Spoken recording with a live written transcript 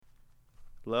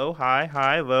Low,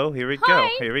 high, low. Here we go.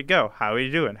 Hi. Here we go. How are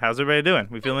you doing? How's everybody doing?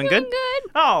 We feeling Doing good?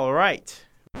 good. All right.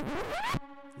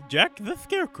 Jack the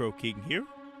Scarecrow King here.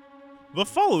 The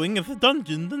following is a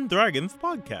Dungeons and Dragons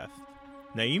podcast.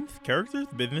 Names, characters,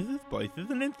 businesses, places,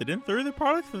 and incidents are the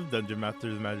products of the Dungeon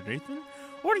Master's imagination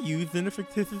or used in a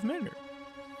fictitious manner.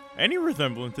 Any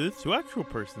resemblances to actual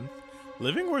persons,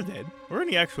 living or dead, or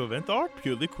any actual event are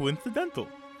purely coincidental.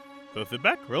 So sit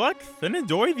back, relax, and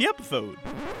enjoy the episode.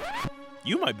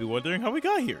 You might be wondering how we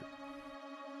got here.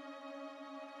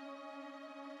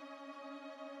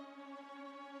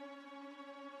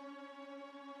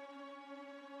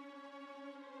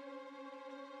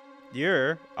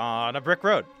 You're on a brick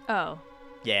road. Oh.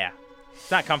 Yeah.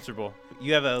 It's not comfortable.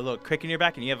 You have a little crick in your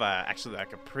back, and you have actually a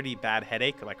pretty bad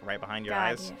headache, right behind your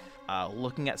eyes. Yeah.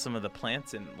 Looking at some of the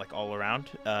plants and all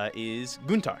around is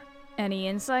Guntar. Any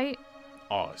insight?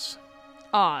 Oz.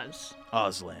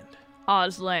 Ozland.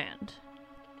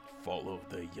 Follow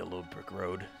the yellow brick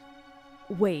road.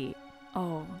 Wait.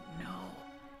 Oh, no.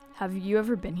 Have you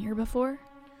ever been here before?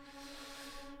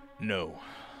 No.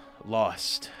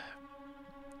 Lost.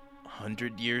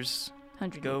 100 years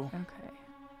 100 ago. Okay.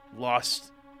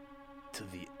 Lost to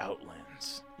the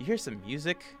Outlands. You hear some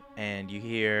music, and you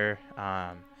hear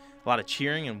a lot of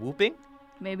cheering and whooping.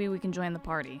 Maybe we can join the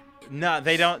party. No,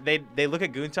 they don't. They look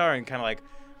at Guntar and kind of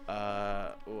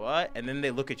what? And then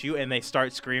they look at you, and they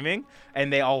start screaming,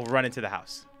 and they all run into the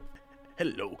house.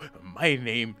 Hello, my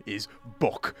name is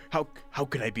Bok. How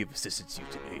can I be of assistance to you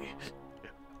today?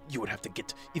 You would have to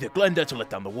get either Glenda to let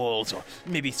down the walls, or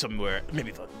maybe somewhere,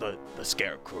 maybe the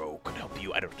Scarecrow could help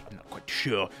you. I'm not quite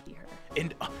sure.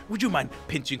 And would you mind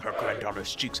pinching her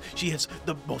granddaughter's cheeks? She has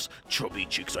the most chubby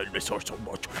cheeks. I miss her so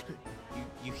much.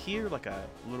 You hear a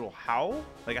little howl,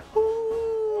 like a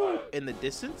hoo in the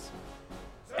distance,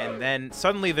 and then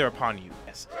suddenly they're upon you.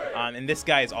 Yes. And this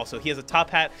guy is also, he has a top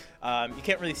hat. You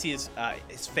can't really see his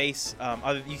face.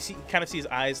 You kind of see his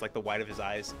eyes, the white of his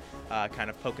eyes, kind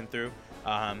of poking through.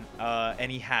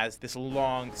 And he has this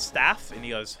long staff, and he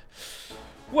goes,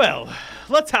 well,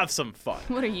 let's have some fun.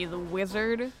 What are you, the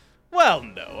wizard? Well,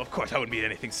 no, of course I wouldn't mean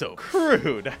anything so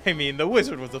crude. I mean, the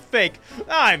wizard was a fake.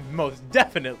 I'm most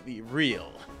definitely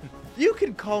real. You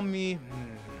can call me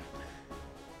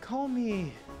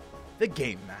the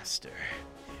Game Master.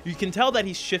 You can tell that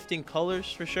he's shifting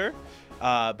colors for sure.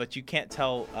 But you can't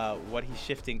tell what he's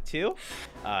shifting to.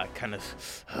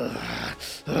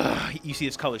 You see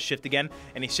his colors shift again,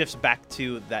 and he shifts back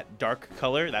to that dark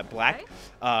color, that black.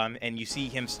 Okay. And you see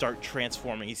him start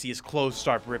transforming. You see his clothes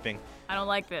start ripping. I don't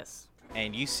like this.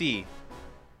 And you see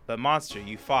the monster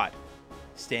you fought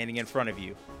standing in front of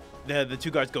you. The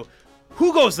two guards go,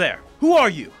 who goes there? Who are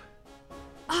you?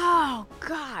 Oh,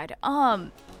 God.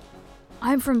 I'm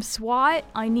from SWAT.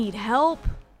 I need help.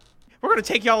 We're going to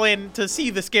take y'all in to see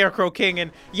the Scarecrow King,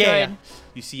 and yeah. Good.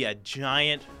 You see a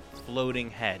giant floating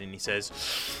head, and he says,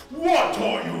 What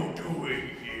are you doing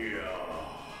here?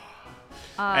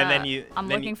 and then I'm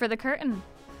looking for the curtain.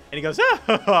 And he goes,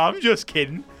 I'm just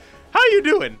kidding. How you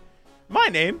doing? My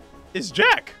name is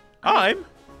Jack. I'm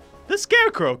the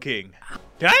Scarecrow King.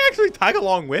 Can I actually tag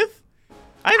along with?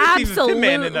 I haven't seen the Tin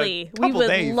Man in a couple We would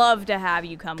days. love to have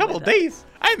you come Couple with days?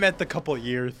 I meant the couple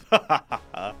years.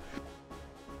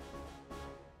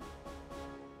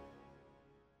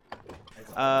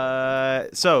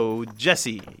 So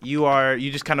Jesse,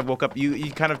 you just kind of woke up.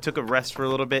 You kind of took a rest for a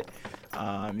little bit.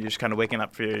 You're just kind of waking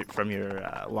up from your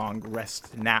long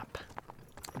rest nap.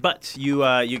 But you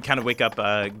kind of wake up.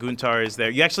 Guntar is there.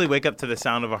 You actually wake up to the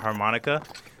sound of a harmonica,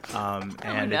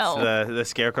 and no. It's the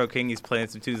Scarecrow King. He's playing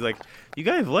some tunes. Like, you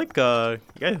guys like show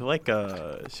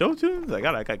tunes? I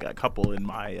got a couple in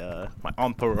my my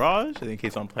entourage. I think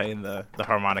he's on playing the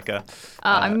harmonica.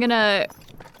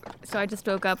 So I just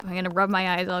woke up. I'm gonna rub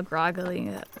my eyes all groggily.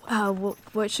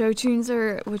 What show tunes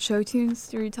are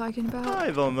you talking about? I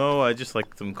don't know. I just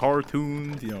like some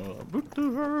cartoons,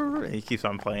 And he keeps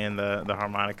on playing the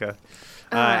harmonica.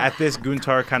 At this,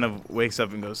 Guntar kind of wakes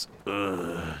up and goes,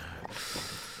 ugh.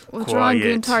 What's wrong,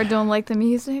 quiet. Guntar? Don't like the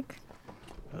music?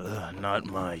 Not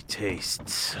my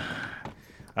tastes.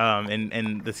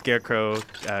 And the Scarecrow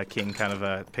King kind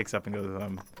of picks up and goes,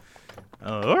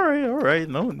 all right.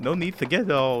 No need to get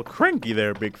all cranky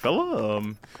there, big fella.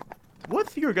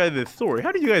 What's your guys' story?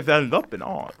 How did you guys end up in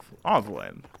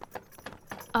Ozland?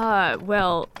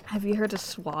 Well, have you heard of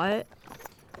SWAT?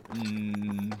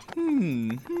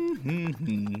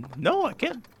 No, I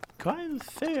can't quite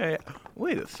say.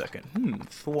 Wait a second.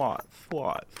 SWAT.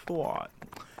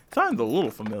 Sounds a little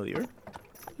familiar.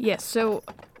 Yes, so,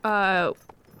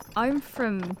 I'm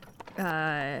from,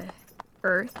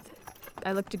 Earth.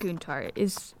 I look to Guntar.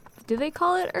 do they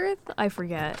call it Earth? I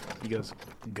forget. He goes,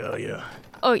 Gaia.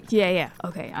 Oh, yeah.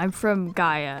 Okay, I'm from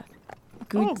Gaia.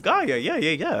 Oh, Gaia.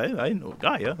 Yeah. I know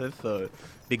Gaia. That's a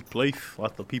big place.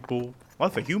 Lots of people.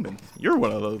 Lots of humans. You're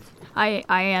one of those. I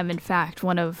am, in fact,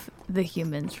 one of the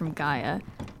humans from Gaia.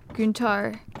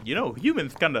 Guntar, You know,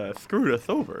 humans kind of screwed us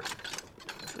over.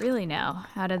 really now?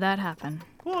 How did that happen?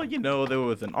 Well, you know, there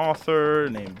was an author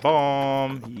named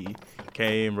Baum. He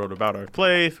came, wrote about our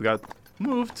place. We got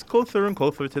moved closer and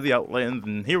closer to the Outlands,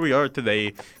 and here we are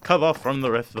today, cut off from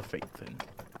the rest of the faith.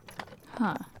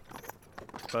 Huh.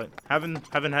 But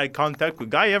haven't had contact with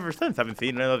Gaia ever since. Haven't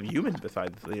seen another human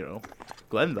besides,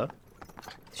 Glenda.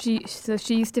 So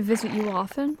she used to visit you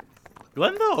often?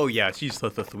 Glenda? Oh yeah, she's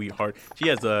such a sweetheart.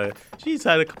 She's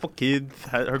had a couple kids.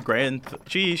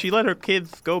 She let her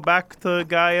kids go back to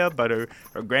Gaia, but her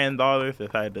granddaughter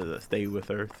decided to stay with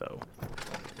her. So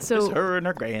just her and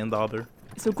her granddaughter.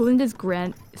 So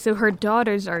so her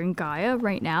daughters are in Gaia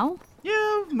right now?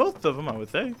 Yeah, most of them I would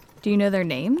say. Do you know their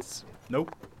names?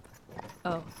 Nope.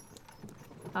 Oh.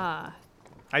 I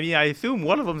mean, I assume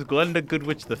one of them's Glenda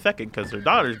Goodwitch II, because her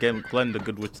daughter's Glenda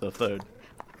Goodwitch III.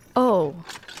 Oh.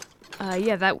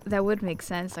 Yeah, that would make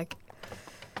sense. Like,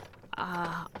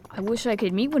 I wish I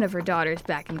could meet one of her daughters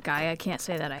back in Gaia. I can't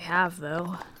say that I have,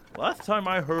 though. Last time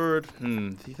I heard,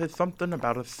 he said something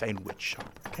about a sandwich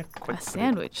shop. Can't quite A say.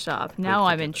 sandwich shop. Now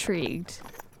I'm intrigued.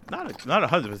 Not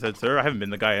 100%, sir. I haven't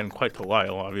been to Gaia in quite a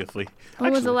while, obviously.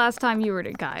 When was the Actually, last time you were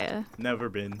to Gaia? Never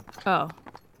been. Oh.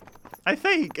 I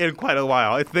think in quite a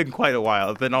while. It's been quite a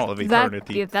while. It's been all of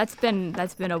eternity. Yeah, that's been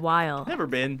a while. Never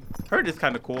been. Heard it's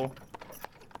kind of cool.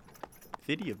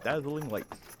 City of Dazzling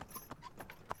Lights.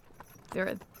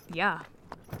 There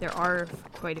are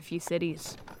quite a few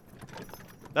cities.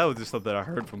 That was just something I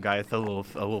heard from Gaia. It's a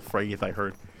little phrase I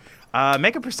heard.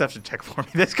 Make a perception check for me.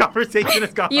 This conversation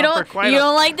has gone on for You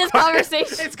don't like this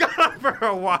conversation? It's gone on for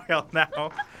a while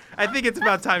now. I think it's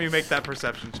about time you make that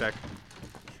perception check.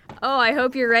 Oh, I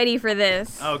hope you're ready for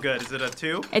this. Oh, good. Is it a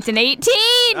 2? It's an 18.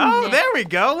 Oh, there we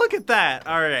go. Look at that.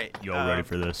 All right. Y'all ready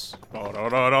for this?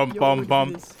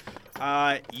 Bum.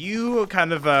 You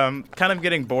kind of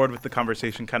getting bored with the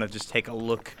conversation. Kind of just take a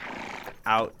look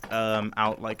out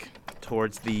like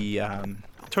towards the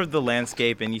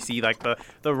landscape, and you see like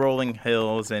the rolling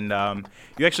hills, and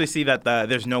you actually see that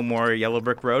there's no more yellow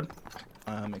brick road.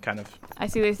 It kind of. I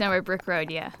see there's no more brick road.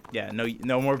 Yeah. Yeah.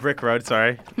 No more brick road.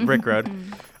 Sorry, brick road.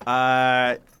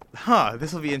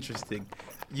 This will be interesting.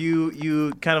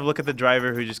 You kind of look at the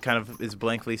driver who just kind of is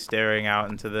blankly staring out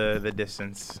into the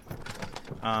distance.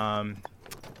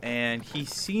 And he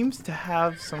seems to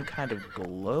have some kind of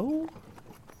glow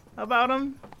about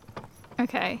him.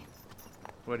 Okay.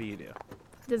 What do you do?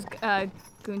 Does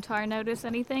Guntar notice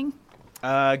anything?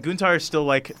 Guntar is still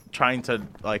like trying to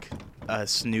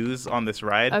snooze on this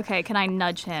ride. Okay. Can I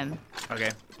nudge him?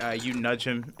 Okay. You nudge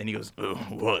him and he goes, "Oh,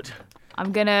 what?"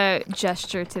 I'm gonna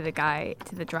gesture to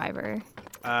the driver.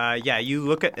 Yeah. You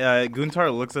look at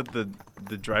Guntar looks at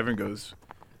the driver and goes,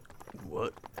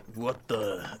 "What? What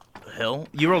the hell?"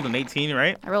 You rolled an 18,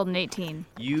 right? I rolled an 18.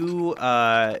 You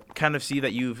kind of see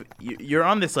that you're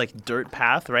on this like dirt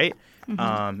path, right?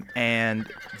 Mm-hmm. And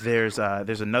there's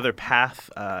another path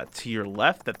to your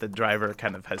left that the driver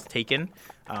kind of has taken.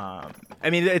 I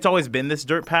mean, it's always been this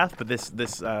dirt path, but this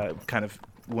kind of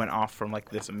went off from like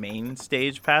this main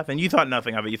stage path, and you thought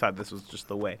nothing of it. You thought this was just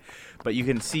the way, but you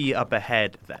can see up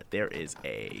ahead that there is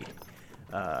a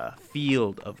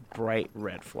field of bright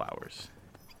red flowers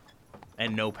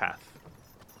and no path.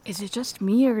 Is it just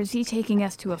me, or is he taking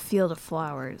us to a field of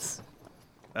flowers?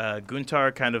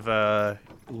 Guntar kind of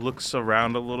looks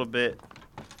around a little bit,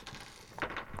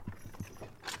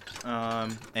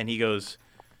 and he goes,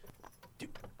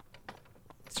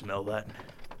 "Smell that?"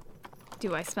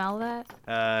 Do I smell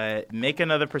that? Make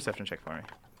another perception check for me.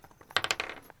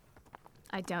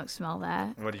 I don't smell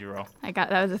that. What did you roll?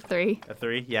 That was a 3. A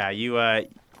 3? Yeah, you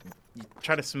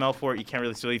try to smell for it. You can't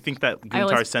really smell. You think that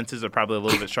Guntar's senses are probably a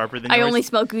little bit sharper than yours. I only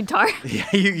smell Guntar.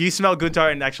 Yeah, you smell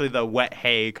Guntar and actually the wet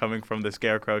hay coming from the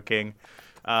Scarecrow King.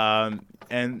 And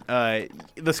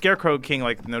the Scarecrow King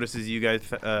like notices you guys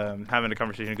having a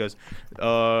conversation and goes,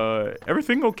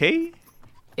 "Everything okay?"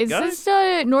 Is guys?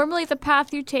 this normally the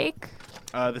path you take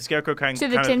The Scarecrow King to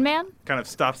the Tin Man? kind of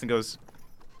stops and goes,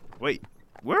 "Wait,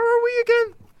 where are we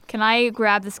again?" Can I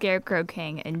grab the Scarecrow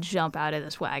King and jump out of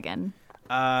this wagon?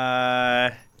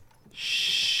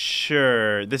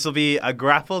 Sure. This will be a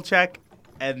grapple check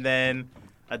and then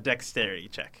a dexterity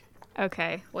check.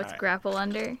 Okay. What's All right. grapple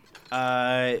under?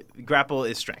 Grapple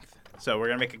is strength. So we're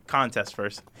gonna make a contest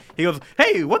first. He goes,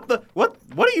 "Hey, what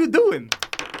are you doing?"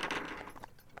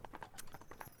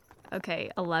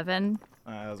 Okay, 11.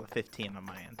 That was a 15 on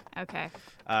my end. Okay.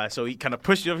 So he kind of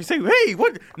pushed you over. He's saying, "Hey,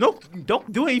 what? No,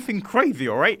 don't do anything crazy,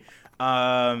 all right?"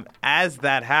 As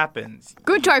that happens,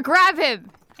 Guntar, grab him!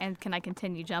 And can I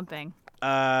continue jumping?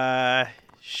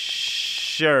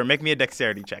 Sure. Make me a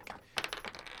dexterity check.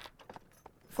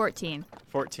 14.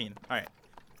 14. All right.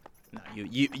 No,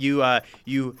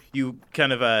 you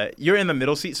kind of you're in the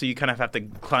middle seat, so you kind of have to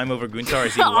climb over Guntar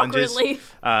as he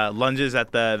lunges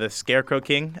at the Scarecrow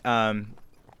King.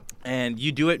 And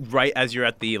you do it right as you're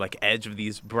at the edge of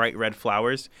these bright red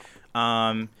flowers.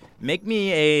 Make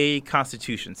me a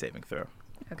Constitution saving throw.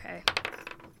 Okay.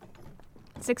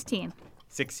 16.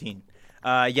 16.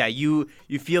 Yeah, you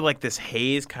feel like this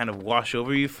haze kind of wash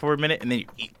over you for a minute, and then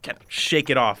you kind of shake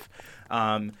it off.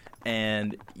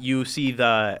 And you see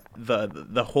the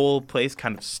whole place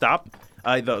kind of stop.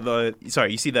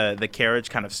 You see the carriage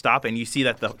kind of stop, and you see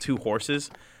that the two horses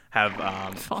have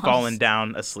fallen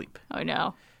down asleep. Oh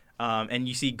no! And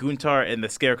you see Guntar and the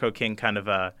Scarecrow King kind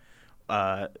of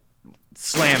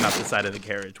slam out the side of the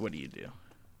carriage. What do you do?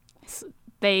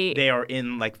 They are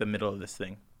in the middle of this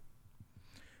thing.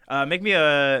 Make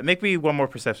me one more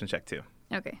perception check too.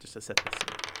 Okay. Just to set this.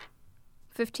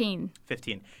 15.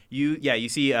 15. You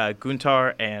see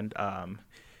Guntar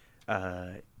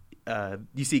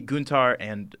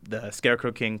and the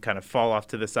Scarecrow King kind of fall off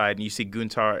to the side, and you see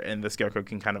Guntar and the Scarecrow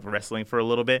King kind of wrestling for a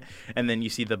little bit, and then you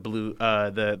see the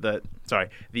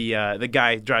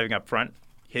guy driving up front.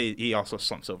 He also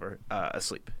slumps over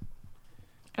asleep.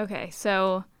 Okay,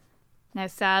 so now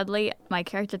sadly, my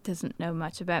character doesn't know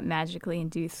much about magically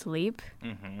induced sleep,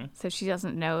 so she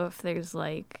doesn't know if there's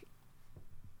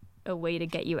a way to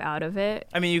get you out of it.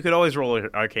 I mean, you could always roll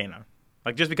Arcana.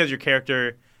 Just because your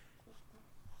character...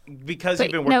 Because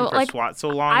you've been working for SWAT so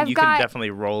long, you can definitely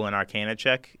roll an Arcana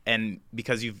check. And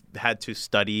because you've had to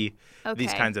study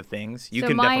these kinds of things, you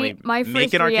can definitely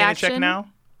make an Arcana check now.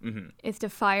 Is to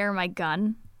fire my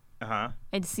gun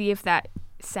and see if that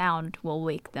sound will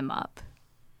wake them up.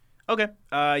 Okay.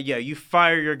 You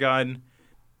fire your gun.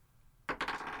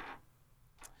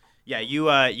 Yeah,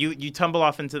 you tumble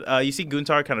off into you see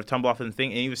Guntar kind of tumble off in the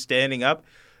thing, and he was standing up,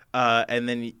 and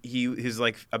then he's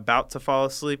about to fall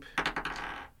asleep,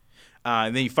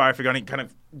 and then you fire for gun. He kind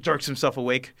of jerks himself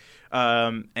awake,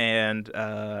 and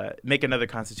make another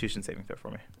Constitution saving throw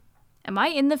for me. Am I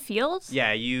in the fields?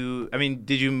 Yeah,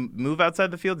 did you move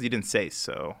outside the fields? You didn't say,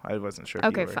 so I wasn't sure.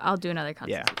 Okay, I'll do another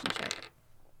Constitution check.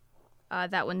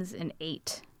 That one's an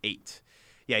 8. 8.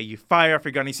 Yeah, you fire off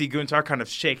your gun. You see Guntar kind of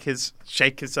shake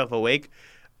himself awake.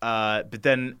 But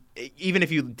then, even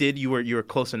if you did, you were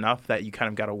close enough that you kind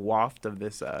of got a waft of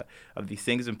these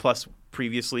things. And plus,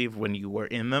 previously, when you were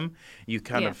in them, you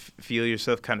kind of feel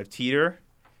yourself kind of teeter,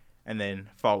 and then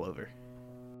fall over.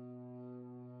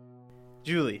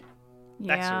 Julie,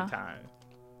 backstory time.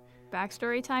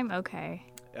 Backstory time. Okay.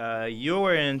 You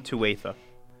were in Tuatha,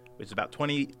 which is about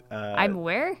 20. I'm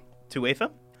where?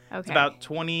 Tuatha. Okay. It's about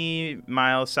 20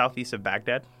 miles southeast of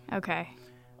Baghdad. Okay.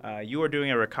 You are doing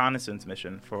a reconnaissance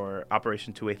mission for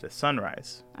Operation Tuatha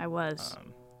Sunrise. I was.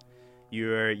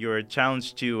 You're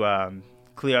challenged to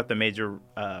clear out the major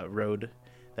road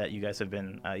that you guys have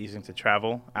been using to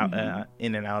travel out,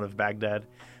 in and out of Baghdad,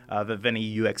 the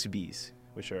Veni UXBs,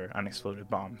 which are unexploded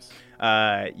bombs.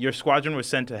 Your squadron was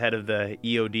sent ahead of the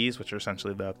EODs, which are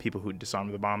essentially the people who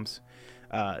disarm the bombs,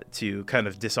 to kind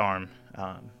of disarm.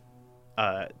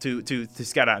 To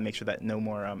scout out and make sure that no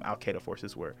more Al-Qaeda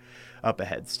forces were up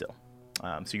ahead still.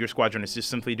 So your squadron is just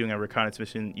simply doing a reconnaissance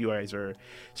mission. You guys are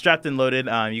strapped and loaded.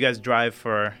 You guys drive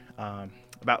for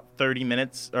about 30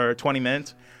 minutes or 20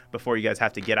 minutes before you guys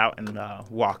have to get out and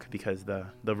walk because the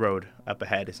road up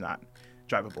ahead is not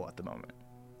drivable at the moment.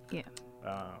 Yeah.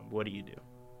 What do you do?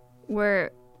 We're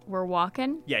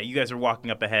walking? Yeah, you guys are walking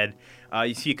up ahead.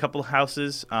 You see a couple of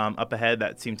houses up ahead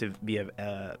that seem to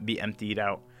be emptied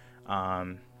out.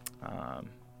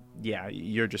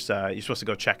 You're just you're supposed to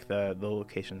go check the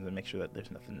locations and make sure that there's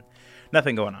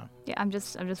nothing going on. Yeah, I'm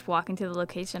just walking to the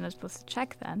location I'm supposed to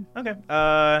check then. Okay.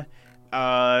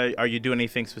 Are you doing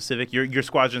anything specific? Your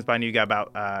squadron's behind you. You got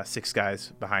about 6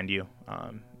 guys behind you,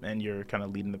 and you're kind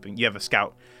of leading you have a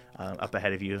scout up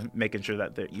ahead of you, making sure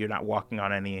that you're not walking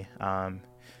on any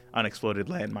unexploded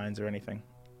landmines or anything.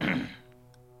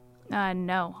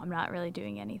 No, I'm not really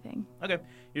doing anything. Okay.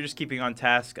 You're just keeping on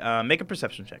task. Make a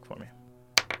perception check for me.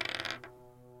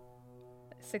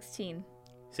 16.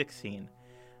 16.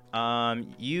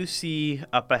 You see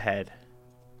up ahead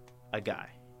a guy.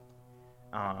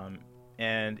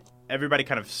 And everybody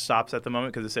kind of stops at the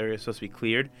moment because this area is supposed to be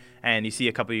cleared. And you see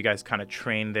a couple of you guys kind of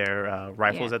train their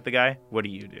rifles at the guy. What do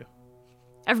you do?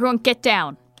 Everyone get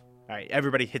down. All right,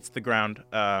 everybody hits the ground.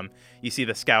 You see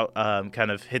the scout kind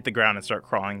of hit the ground and start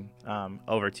crawling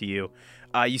over to you.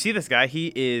 You see this guy. He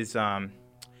is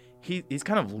he's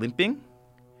kind of limping,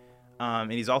 and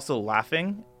he's also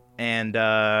laughing. And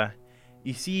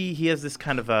you see he has this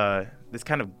kind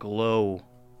of glow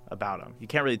about him. You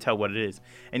can't really tell what it is.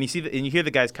 And you see and you hear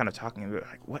the guys kind of talking. And they're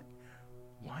like, "What?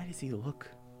 Why does he look?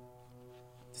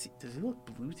 Does he look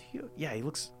blue to you? Yeah, he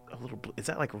looks a little blue. Is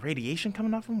that like radiation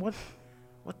coming off him?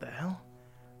 What the hell?"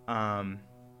 And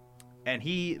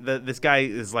this guy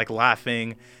is like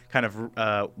laughing, kind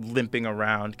of limping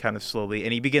around kind of slowly,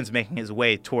 and he begins making his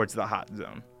way towards the hot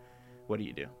zone. What do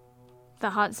you do?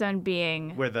 The hot zone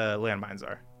being... Where the landmines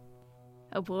are.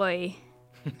 Oh, boy.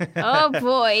 Oh,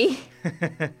 boy.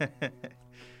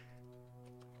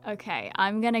 Okay,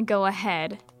 I'm going to go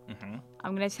ahead. Mm-hmm.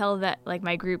 I'm going to tell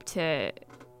my group to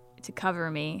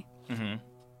cover me. Mm-hmm.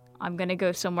 I'm going to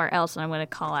go somewhere else, and I'm going to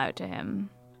call out to him.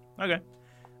 Okay.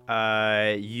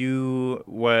 So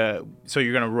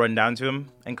you're gonna run down to him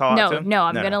and call out to him? No,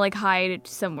 I'm gonna hide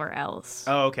somewhere else.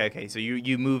 Oh, okay. So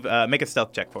you move. Make a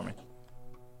stealth check for me.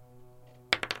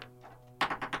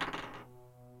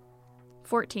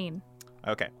 14.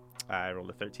 Okay. I rolled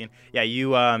a 13. Yeah,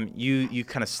 you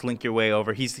kind of slink your way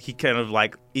over. He's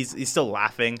still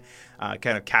laughing,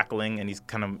 kind of cackling, and he's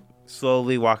kind of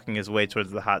slowly walking his way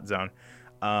towards the hot zone.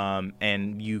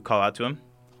 And you call out to him.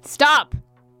 Stop.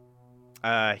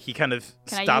 He kind of stops.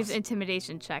 Can I use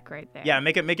intimidation check right there? Yeah,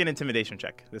 make an intimidation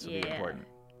check. This will be important.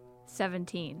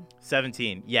 17.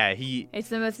 17. Yeah, It's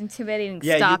the most intimidating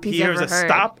stop he's ever heard. He hears a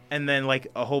stop and then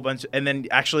a whole bunch, and then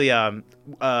actually a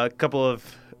couple of.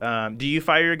 Do you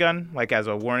fire your gun as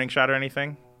a warning shot or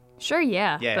anything? Sure,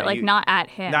 yeah. But not at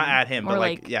him. Not at him,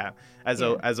 but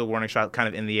as a warning shot, kind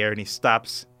of in the air, and he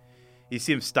stops. You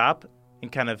see him stop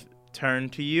and kind of turn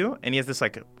to you, and he has this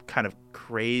kind of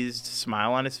crazed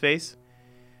smile on his face.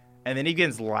 And then he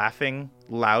begins laughing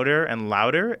louder and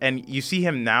louder, and you see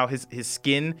him now. His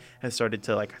skin has started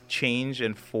to change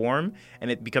and form,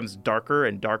 and it becomes darker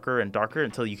and darker and darker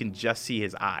until you can just see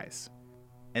his eyes.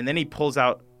 And then he pulls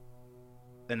out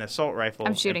an assault rifle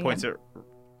and points it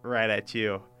right at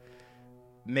you.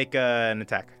 Make an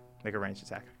attack. Make a ranged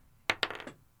attack.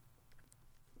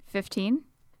 15.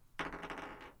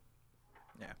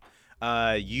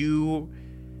 Yeah. You,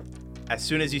 as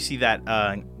soon as you see that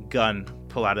gun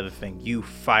pull out of the thing, you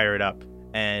fire it up,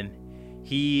 and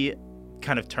he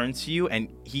kind of turns to you, and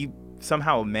he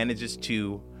somehow manages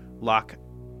to lock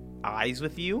eyes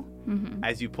with you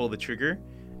as you pull the trigger,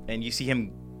 and you see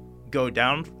him go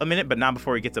down a minute, but not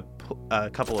before he gets a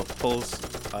couple of pulls,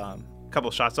 couple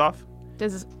shots off.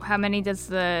 How many does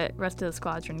the rest of the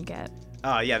squadron get?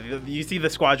 Yeah, you see the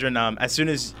squadron. As soon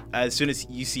as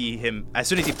you see him, as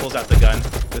soon as he pulls out the gun,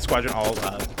 the squadron all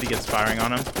begins firing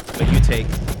on him. But you take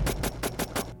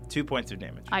 2 points of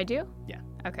damage. I do? Yeah.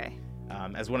 Okay.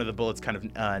 As one of the bullets kind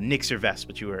of nicks your vest,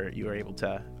 but you were able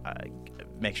to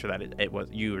make sure that it was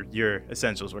your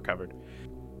essentials were covered.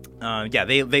 Yeah,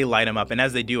 they light him up, and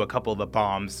as they do, a couple of the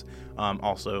bombs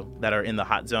also that are in the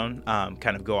hot zone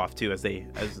kind of go off too as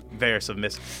Varys of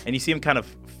Mist, and you see him kind of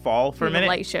fall for a minute.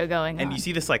 Light show going on. And you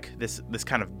see this this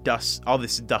kind of dust, all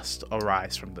this dust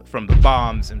arise from the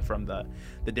bombs and from the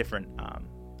different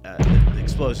the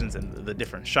explosions and the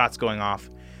different shots going off,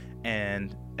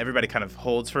 and everybody kind of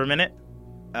holds for a minute.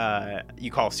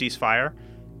 You call ceasefire,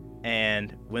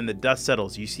 and when the dust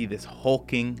settles, you see this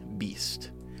hulking beast.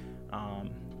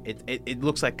 It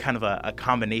looks like kind of a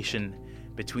combination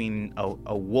between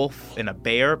a wolf and a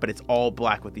bear, but it's all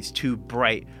black with these two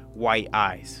bright white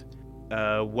eyes.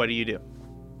 What do you do?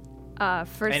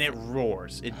 First, and it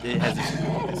roars. It has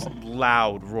this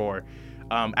loud roar.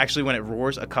 Actually, when it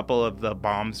roars, a couple of the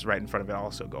bombs right in front of it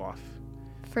also go off.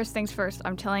 First things first,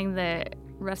 I'm telling the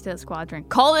rest of the squadron,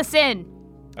 call this in!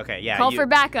 Okay, yeah. Call for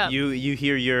backup. You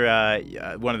hear your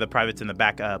one of the privates in the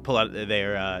back pull out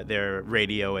their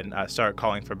radio and start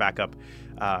calling for backup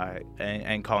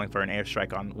and calling for an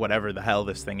airstrike on whatever the hell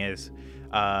this thing is.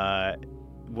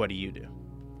 What do you do?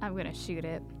 I'm gonna shoot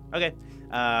it. Okay.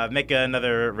 Make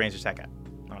another ranged attack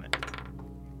on it.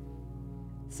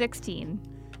 16.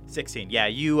 16. Yeah,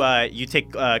 you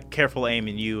take careful aim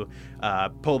and you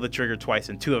pull the trigger twice,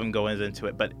 and two of them go into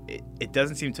it, but it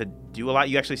doesn't seem to do a lot.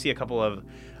 You actually see a couple of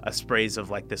sprays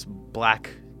of this black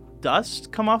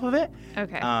dust come off of it.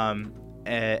 Okay. And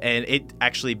it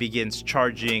actually begins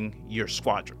charging your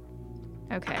squadron.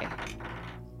 Okay.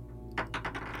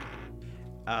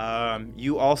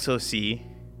 You also see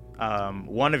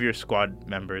one of your squad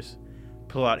members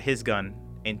pull out his gun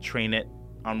and train it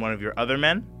on one of your other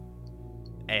men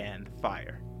and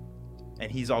fire.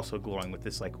 And he's also glowing with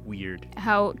this weird...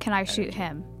 How can I shoot energy.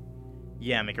 him?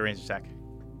 Yeah, make a ranged attack.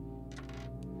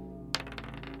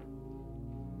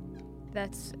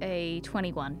 That's a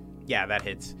 21. Yeah, that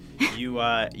hits.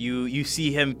 You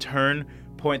see him turn,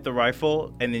 point the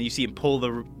rifle, and then you see him pull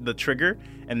the trigger,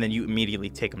 and then you immediately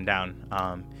take him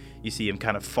down. You see him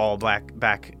kind of fall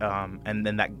back, and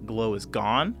then that glow is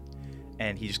gone,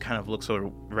 and he just kind of looks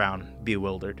around,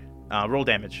 bewildered. Roll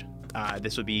damage.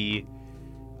 This would be.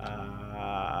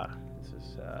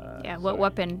 What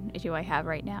weapon do I have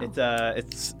right now?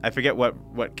 It's I forget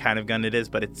what kind of gun it is,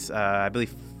 but it's I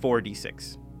believe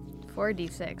 4d6.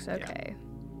 4d6. Okay.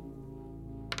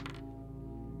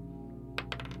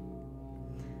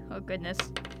 Oh goodness.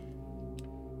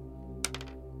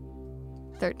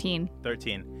 13.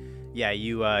 13. Yeah,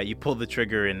 you pull the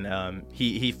trigger and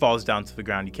he falls down to the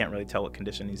ground. You can't really tell what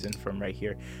condition he's in from right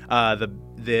here.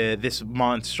 This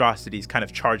monstrosity is kind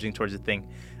of charging towards the thing,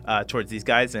 towards these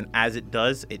guys, and as it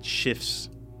does, it shifts.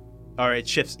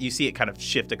 You see it kind of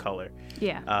shift a color.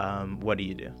 Yeah. What do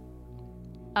you do?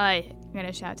 I'm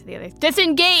gonna shout to the others.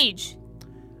 Disengage!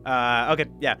 Okay.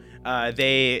 Yeah.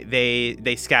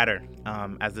 They scatter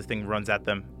as this thing runs at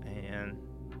them and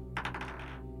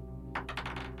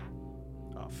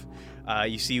off.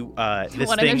 You see this One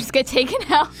thing. of them just get taken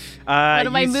out. One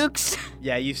of my mooks.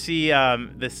 Yeah, you see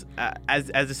this as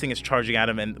this thing is charging at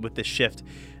him, and with this shift,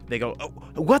 they go, "Oh,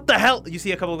 what the hell?" You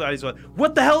see a couple of guys go,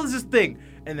 "What the hell is this thing?"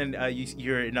 And then you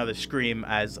hear another scream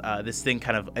as this thing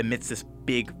kind of emits this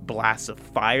big blast of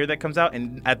fire that comes out,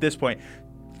 and at this point,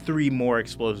 3 more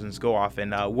explosions go off,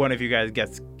 and one of you guys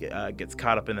gets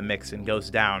caught up in the mix and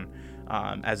goes down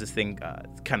as this thing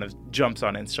kind of jumps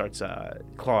on it and starts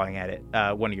clawing at it.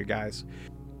 One of your guys.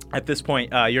 At this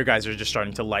point, your guys are just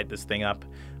starting to light this thing up.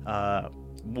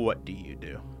 What do you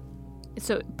do?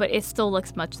 So, but it still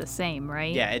looks much the same,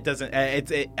 right? Yeah, it doesn't.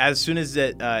 As soon as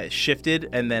it shifted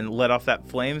and then let off that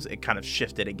flames, it kind of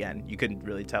shifted again. You couldn't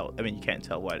really tell. I mean, you can't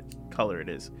tell what color it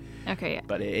is. Okay, yeah.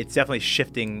 But it's definitely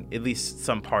shifting at least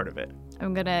some part of it.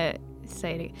 I'm gonna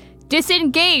say,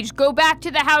 disengage. Go back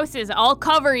to the houses. I'll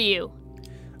cover you.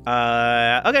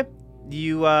 Okay.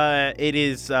 You. It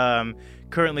is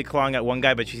currently clawing at one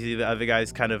guy, but you see the other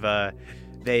guys kind of.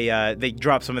 They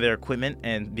drop some of their equipment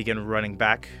and begin running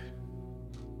back.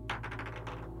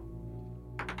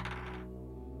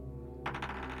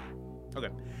 Okay.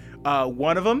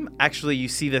 One of them, actually, you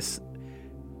see this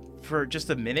for just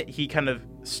a minute. He kind of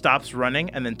stops running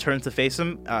and then turns to face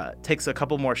him, takes a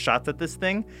couple more shots at this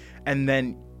thing, and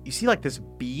then you see like this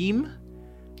beam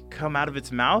come out of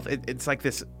its mouth. It's like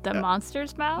this. The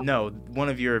monster's mouth? No, one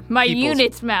of your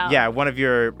unit's mouth. Yeah, one of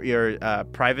your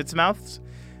private's mouths,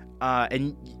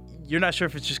 and you're not sure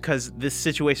if it's just because this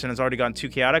situation has already gone too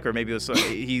chaotic, or maybe it was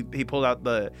he pulled out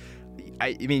the.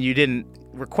 I mean, you didn't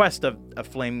request a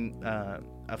flame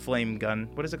gun.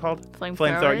 What is it called?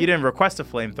 Flamethrower. You didn't request a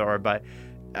flamethrower, but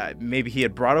maybe he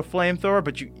had brought a flamethrower,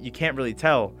 but you can't really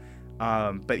tell.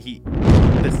 But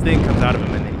this thing comes out of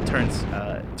him and then he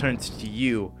turns to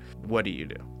you. What do you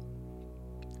do?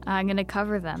 I'm gonna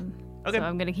cover them. Okay. So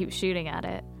I'm gonna keep shooting at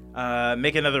it.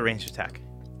 Make another ranged attack.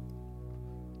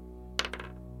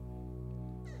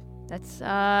 That's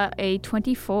a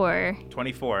 24.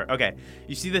 24. Okay.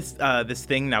 You see this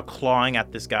thing now clawing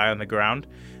at this guy on the ground,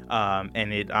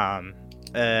 and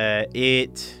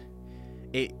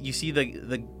you see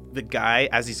the guy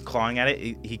as he's clawing at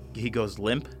it, he goes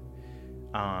limp,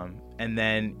 and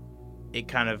then it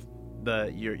kind of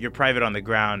your private on the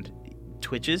ground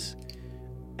twitches,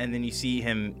 and then you see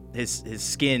his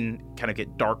skin kind of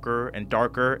get darker and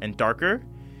darker and darker,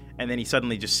 and then he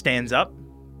suddenly just stands up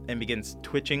and begins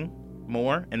twitching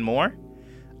more and more,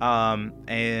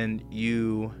 and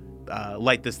you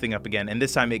light this thing up again, and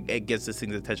this time it gets this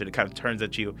thing's attention. It kind of turns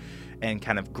at you and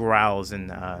kind of growls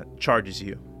and charges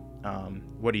you.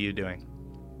 What are you doing?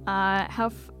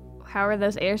 How are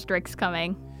those airstrikes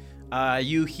coming?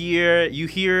 You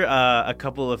hear a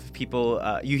couple of people.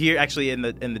 You hear actually in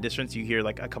the distance. You hear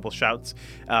like a couple shouts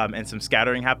and some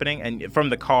scattering happening. And from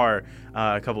the car,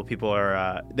 a couple of people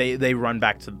are they run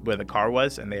back to where the car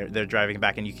was, and they're driving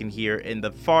back. And you can hear in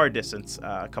the far distance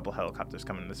a couple helicopters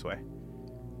coming this way.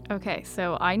 Okay,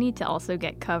 so I need to also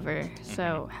get cover.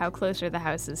 So how close are the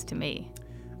houses to me?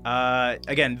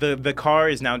 Again, the car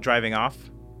is now driving off.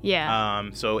 Yeah.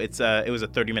 So it was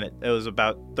about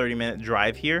 30-minute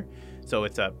drive here, so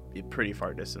it's a pretty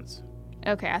far distance.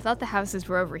 Okay, I thought the houses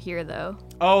were over here though.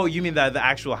 Oh, you mean the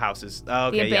actual houses?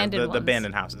 Okay, abandoned ones. The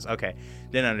abandoned houses. Okay,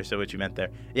 didn't understand what you meant there.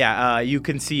 Yeah, you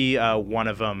can see one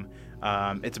of them.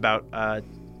 It's about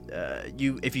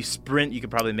if you sprint, you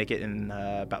could probably make it in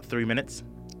about 3 minutes,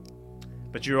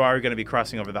 but you are going to be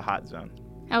crossing over the hot zone.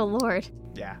 Oh Lord.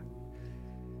 Yeah.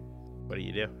 What do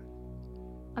you do?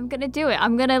 I'm gonna do it.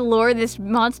 I'm gonna lure this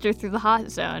monster through the hot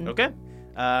zone. Okay.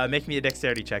 Make me a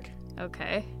dexterity check.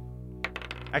 Okay.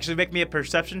 Actually, make me a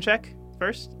perception check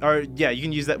first. Or, yeah, you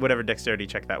can use that whatever dexterity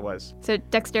check that was. So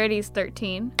dexterity is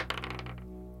 13.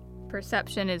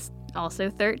 Perception is also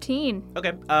 13.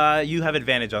 Okay. You have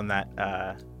advantage on that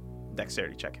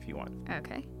dexterity check if you want.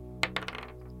 Okay.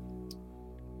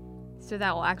 So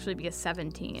that will actually be a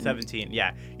 17. 17,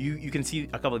 yeah. You can see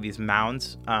a couple of these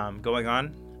mounds going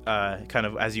on kind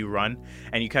of as you run,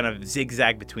 and you kind of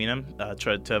zigzag between them,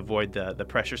 try to avoid the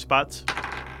pressure spots.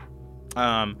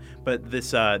 But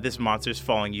this monster's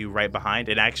following you right behind,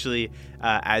 and actually,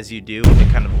 as you do,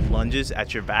 it kind of lunges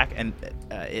at your back, and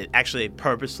it actually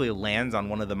purposely lands on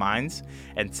one of the mines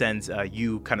and sends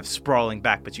you kind of sprawling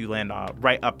back, but you land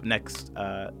right up next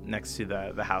to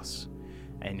the house,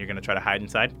 and you're gonna try to hide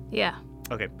inside. Yeah.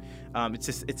 Okay.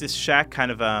 It's this shack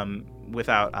kind of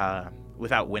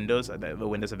without windows. The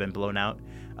windows have been blown out.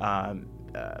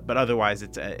 But otherwise,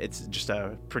 it's just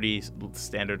a pretty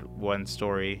standard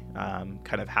one-story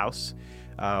kind of house.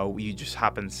 You just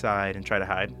hop inside and try to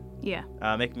hide. Yeah.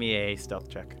 Make me a stealth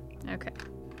check. Okay.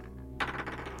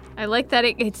 I like that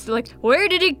it's like, where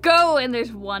did it go? And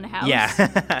there's one house.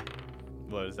 Yeah.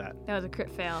 What was that? That was a crit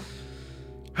fail.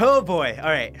 Oh boy! All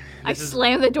right. I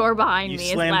slammed the door behind me.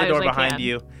 You slam the door behind can.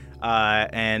 you,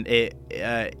 and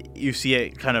you see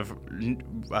it kind of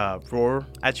roar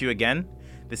at you again.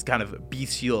 This kind of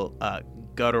bestial,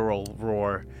 guttural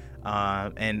roar,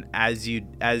 and as you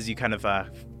kind of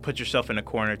put yourself in a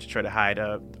corner to try to hide,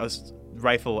 a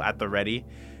rifle at the ready,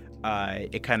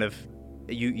 it kind of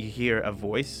you hear a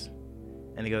voice,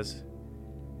 and he goes,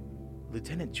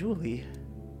 "Lieutenant Julie,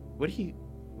 what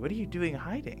are you doing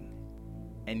hiding?"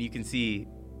 And you can see,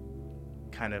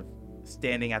 kind of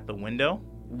standing at the window,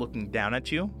 looking down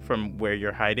at you from where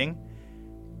you're hiding,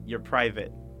 your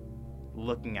private.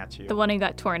 Looking at you. The one who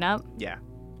got torn up? Yeah.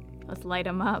 Let's light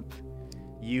him up.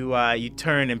 You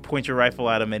turn and point your rifle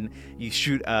at him, and you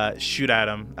shoot at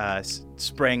him,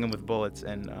 spraying him with bullets,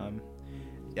 and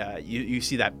you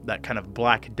see that kind of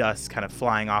black dust kind of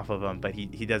flying off of him, but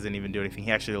he doesn't even do anything.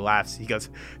 He actually laughs. He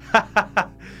goes, "Ha ha ha,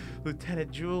 Lieutenant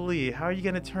Julie, how are you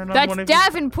gonna turn on one of That's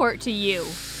Davenport to you."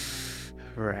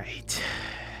 Right.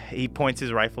 He points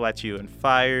his rifle at you and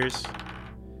fires.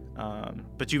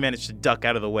 But you manage to duck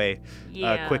out of the way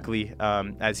quickly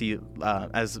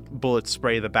as bullets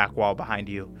spray the back wall behind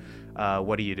you.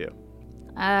 What do you do?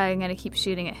 I'm gonna keep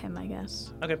shooting at him, I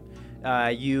guess. Okay.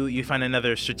 You find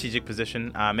another strategic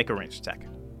position. Make a ranged attack.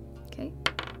 Okay.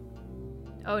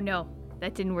 Oh no,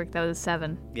 that didn't work. That was a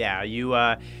 7. Yeah. You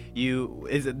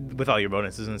is it with all your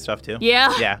bonuses and stuff too?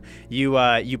 Yeah. Yeah.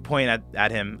 You point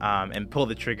at him and pull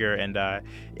the trigger, and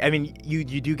I mean you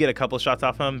do get a couple shots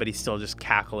off him, but he's still just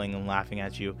cackling and laughing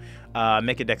at you.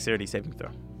 Make a dexterity saving throw.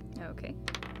 Okay.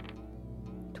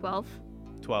 12.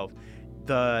 12.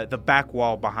 The back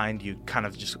wall behind you kind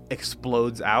of just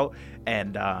explodes out,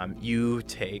 and you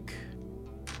take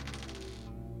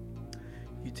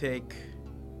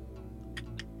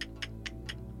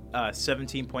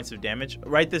 17 points of damage.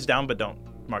 Write this down, but don't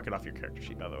mark it off your character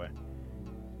sheet, by the way.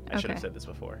 I should have said this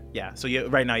before. Yeah, so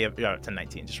right now you're up to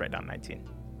 19. Just write down 19.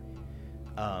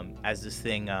 As this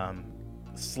thing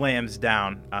slams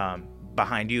down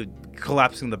behind you,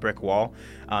 collapsing the brick wall,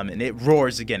 and it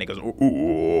roars again. It goes,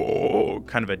 ooh,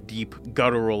 kind of a deep,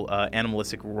 guttural,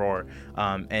 animalistic roar,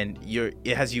 and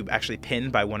it has you actually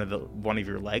pinned by one of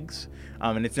your legs,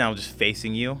 and it's now just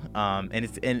facing you,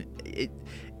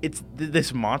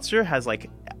 this monster has like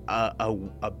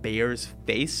a bear's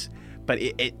face, but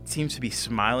it seems to be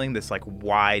smiling this like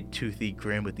wide, toothy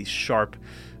grin with these sharp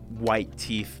white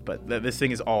teeth. But this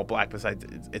thing is all black besides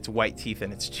its white teeth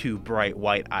and its two bright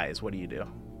white eyes. What do you do?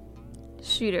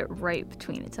 Shoot it right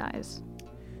between its eyes.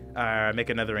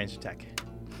 Make another ranged attack.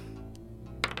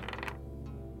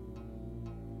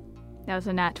 That was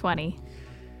a nat 20.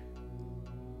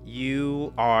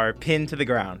 You are pinned to the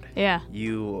ground. Yeah.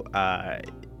 You,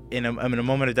 in a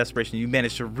moment of desperation, you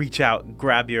manage to reach out,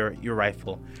 grab your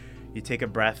rifle. You take a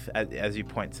breath as you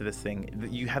point to this thing.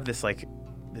 You have this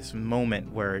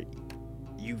moment where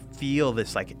you feel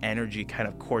this like energy kind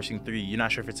of coursing through you. You're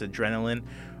not sure if it's adrenaline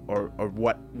or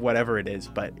whatever it is,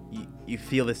 but you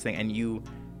feel this thing and you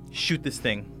shoot this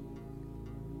thing,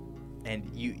 and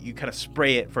you kind of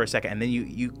spray it for a second, and then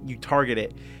you target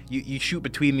it. You shoot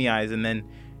between the eyes, and then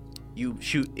you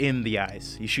shoot in the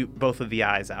eyes. You shoot both of the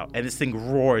eyes out, and this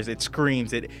thing roars. It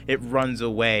screams. It runs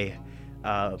away.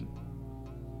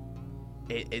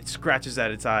 It scratches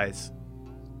at its eyes,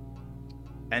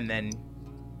 and then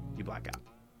you black out.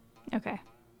 Okay.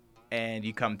 And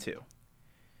you come to.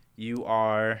 You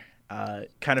are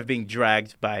kind of being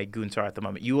dragged by Guntar at the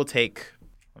moment. You will take.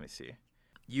 Let me see.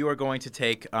 You are going to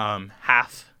take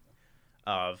half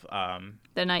of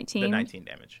The 19? the 19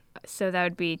 damage. So that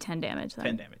would be 10 damage then.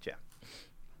 10 damage,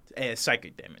 yeah.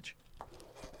 Psychic damage.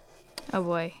 Oh,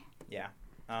 boy. Yeah.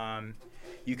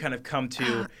 You kind of come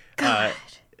to.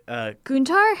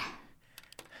 Guntar?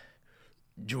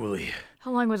 Julie,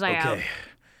 How long was I out? okay.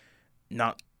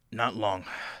 Not long.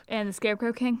 And the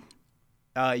Scarecrow King?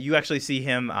 You actually see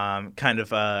him kind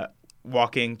of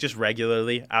walking just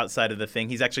regularly outside of the thing.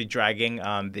 He's actually dragging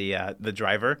the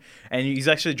driver, and he's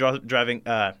actually dragging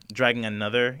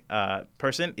another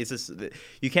person. It's just,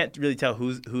 you can't really tell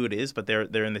who it is, but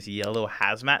they're in this yellow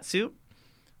hazmat suit,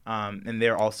 and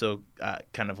they're also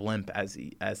kind of limp as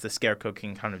the Scarecrow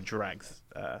King kind of drags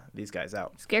these guys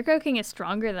out. Scarecrow King is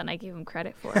stronger than I gave him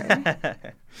credit for.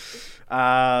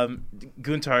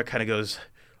 Guntar kind of goes,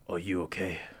 Are you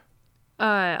okay?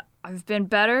 I've been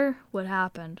better. What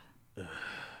happened?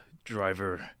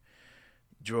 Driver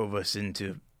drove us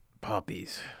into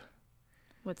poppies.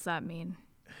 What's that mean?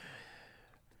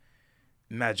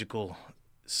 Magical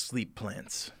sleep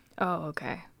plants. Oh,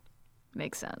 okay.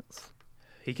 Makes sense.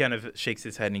 he kind of shakes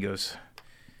his head and he goes,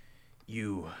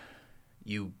 You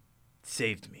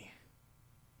saved me.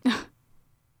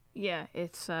 Yeah,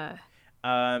 it's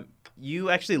you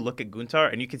actually look at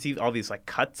Guntar and you can see all these like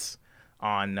cuts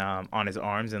on his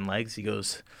arms and legs. He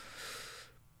goes,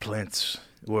 Plants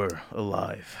were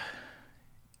alive.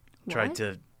 Tried What?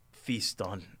 to feast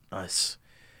on us.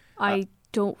 I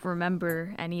don't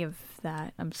remember any of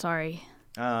that. I'm sorry.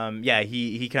 yeah,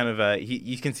 he kind of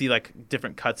you can see like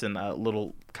different cuts and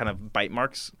little kind of bite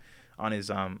marks on his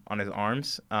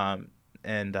arms.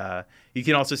 And you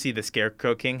can also see the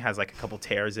Scarecrow King has like a couple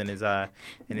tears in his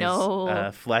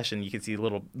flesh, and you can see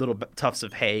little tufts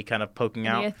of hay kind of poking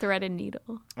out. A threaded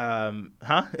needle.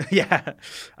 Yeah.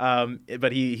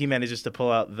 But he manages to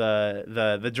pull out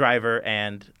the driver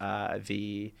and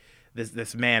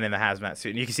this man in the hazmat suit,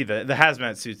 and you can see the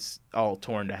hazmat suit's all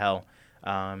torn to hell.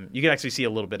 You can actually see a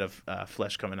little bit of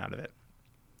flesh coming out of it.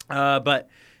 But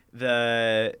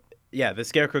the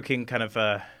Scarecrow King kind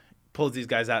of pulls these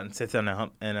guys out and sits in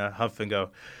a huff and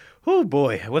go, "Oh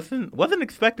boy, I wasn't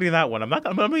expecting that one. I'm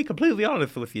gonna be completely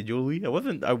honest with you, Julie.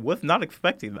 I was not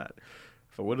expecting that.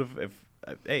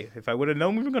 If I would have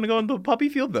known we were gonna go into a puppy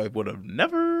field, I would have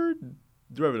never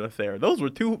driven us there. Those were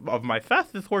two of my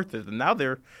fastest horses, and now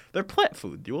they're plant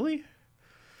food, Julie."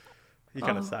 He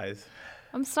kind of sighs.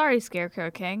 I'm sorry,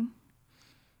 Scarecrow King.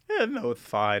 Yeah, no, it's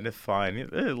fine. It's fine.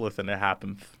 Listen, it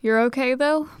happens. You're okay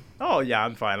though? Oh yeah,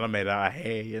 I'm fine. I made out of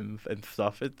hay and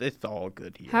stuff. It's all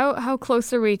good here. How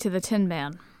close are we to the Tin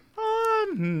Man?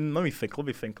 Let me think.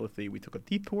 Let's see. We took a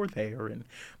detour there, and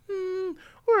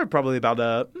we're probably about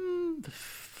a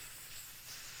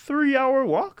 3-hour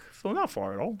walk, so not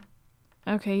far at all.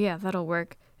 Okay, yeah, that'll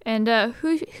work. And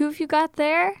who've you got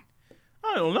there?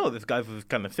 I don't know. This guy was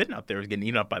kind of sitting out there, was getting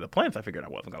eaten up by the plants. I figured I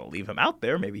wasn't gonna leave him out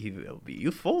there. Maybe he'll be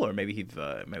useful, or maybe he's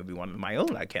maybe one of my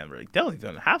own. I can't really tell. He's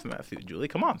in a half mask suit. Julie,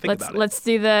 come on, think about it. Let's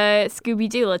do the Scooby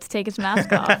Doo. Let's take his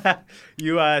mask off.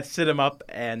 You sit him up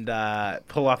and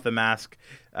pull off the mask,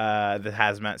 the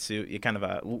hazmat suit. You kind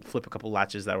of flip a couple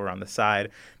latches that were on the side,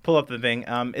 pull up the thing.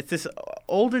 It's this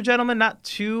older gentleman, not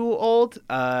too old.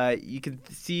 You can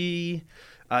see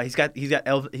he's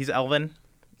elven.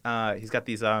 He's got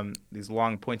these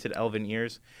long pointed elven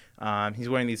ears. He's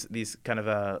wearing these kind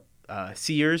of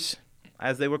seers,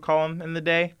 as they would call them in the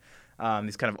day.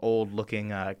 These kind of old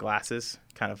looking glasses,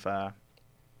 kind of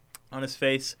on his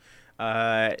face.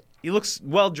 He looks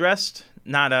well dressed,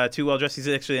 not too well dressed. He's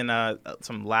actually in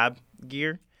some lab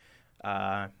gear,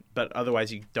 but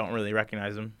otherwise you don't really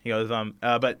recognize him. He goes,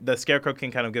 but the Scarecrow King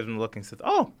kind of gives him a look and says,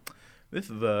 "Oh, this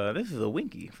is a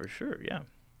Winky for sure. Yeah.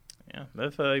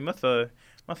 He must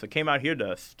have came out here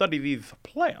to study these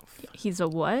plants." He's a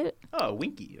what? Oh,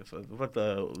 Winky. It's what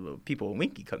the people in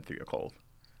Winky country are called.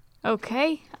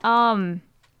 Okay.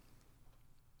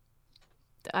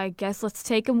 I guess let's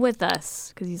take him with us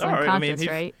because he's All right, unconscious,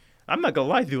 right? I'm not gonna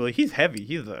lie to you. He's heavy.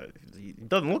 He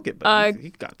doesn't look it, but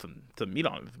he's got some meat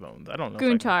on his bones. I don't know.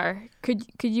 Guntar, could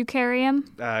you carry him?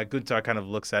 Guntar kind of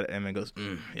looks at him and goes,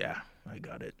 "Yeah, I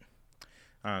got it."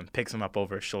 Picks him up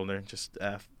over his shoulder, just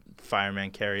fireman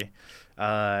carry,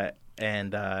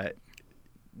 and the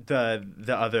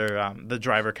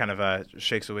driver kind of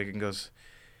shakes awake and goes,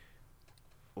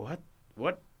 What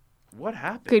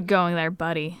happened? Good going there,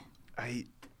 buddy. I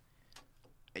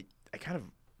kind of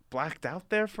blacked out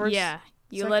there for a Yeah,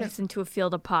 you led us into a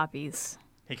field of poppies.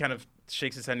 He kind of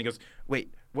shakes his head and he goes,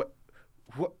 "Wait,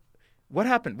 what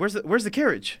happened? Where's the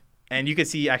carriage?" And you can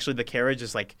see actually the carriage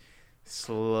is like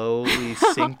slowly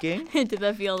sinking Into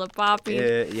the field of poppies.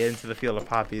 into the field of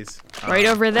poppies. Right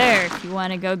over there if you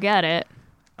want to go get it.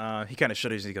 He kind of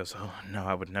shudders. He goes, "Oh no,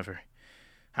 I would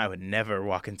never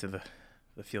walk into the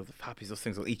field of poppies. Those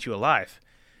things will eat you alive."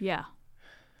 Yeah.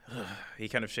 He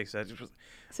kind of shakes his head.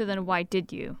 So then why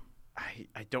did you?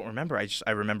 I don't remember.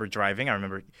 I remember driving. I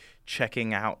remember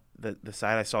checking out the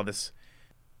side. I saw this.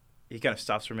 He kind of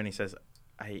stops for a minute. He says,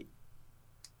 I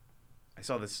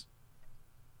saw this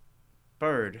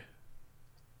bird.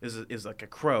 It was like a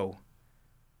crow,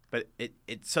 but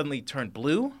it suddenly turned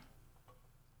blue,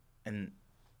 and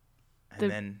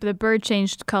then The bird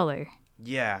changed color.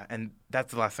 yeah, and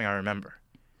that's the last thing I remember.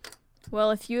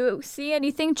 Well, if you see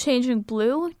anything changing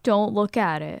blue, don't look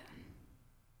at it.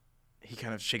 He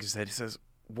kind of shakes his head. He says,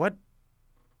 "What,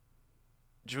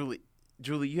 Julie,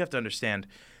 you have to understand.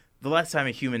 The last time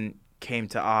a human came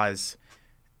to Oz,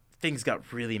 things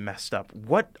got really messed up.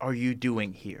 What are you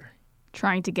doing here?"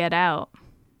 Trying to get out.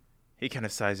 He kind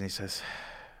of sighs and he says,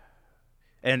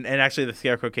 and actually the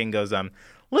Scarecrow King goes,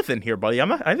 "Listen here, buddy.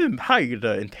 I've been hired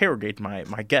to interrogate my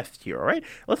guest here. All right,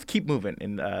 let's keep moving."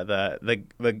 And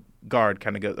the guard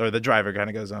kind of goes, or the driver kind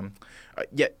of goes,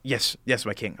 yes,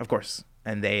 my king, of course."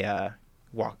 And they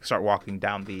start walking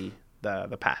down the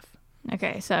path.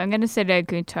 Okay, so I'm going to say to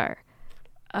Guntar,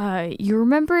 you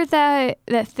remember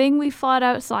that thing we fought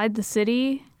outside the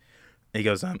city? He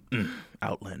goes,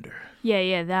 Outlander.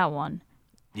 Yeah, that one.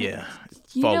 Yeah,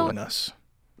 it's You know- following us.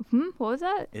 What was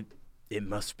that? It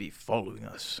must be following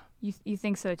us. You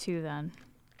think so too, then?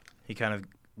 He kind of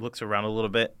looks around a little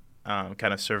bit, kind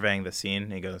of surveying the scene.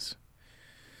 And he goes,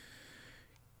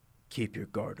 Keep your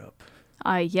guard up.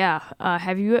 Yeah.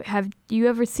 Have you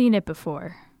ever seen it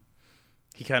before?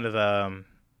 he kind of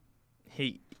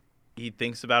he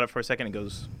thinks about it for a second and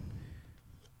goes,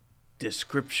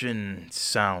 Description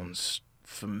sounds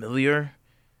familiar.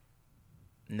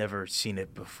 Never seen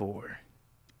it before.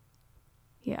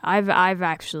 Yeah, I've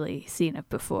actually seen it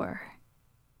before.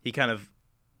 he kind of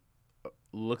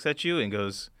looks at you and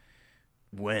goes,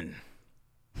 When?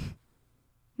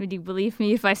 Would you believe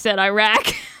me if I said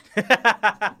Iraq?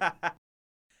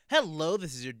 Hello,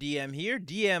 this is your DM here.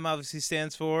 DM obviously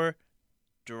stands for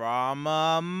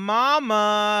Drama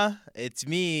Mama. It's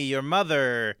me, your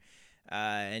mother.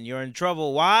 And you're in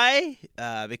trouble. Why?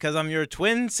 Because I'm your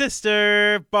twin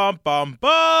sister. Bum, bum,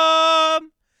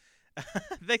 bum.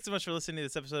 Thanks so much for listening to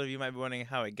this episode of You Might Be Wondering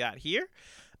How It Got Here.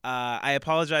 I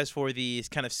apologize for the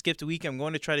kind of skipped week. I'm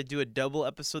going to try to do a double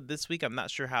episode this week. I'm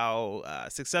not sure how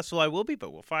successful I will be,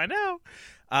 but we'll find out.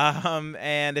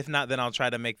 And if not, then I'll try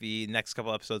to make the next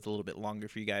couple episodes a little bit longer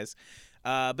for you guys.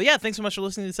 But yeah, thanks so much for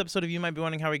listening to this episode of You Might Be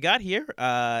Wondering How We Got Here.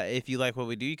 If you like what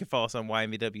we do, you can follow us on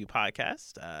YMBW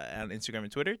Podcast on Instagram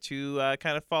and Twitter to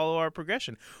kind of follow our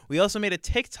progression. We also made a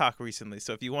TikTok recently,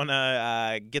 so if you want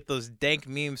to get those dank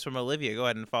memes from Olivia, go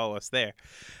ahead and follow us there.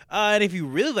 And if you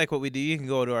really like what we do, you can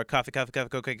go to our coffee,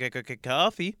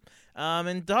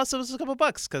 and toss us a couple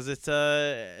bucks because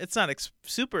it's not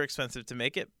super expensive to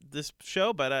make this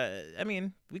show, but I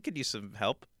mean, we could use some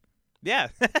help. Yeah.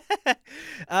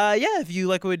 If you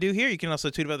like what we do here, you can also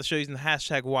tweet about the show using the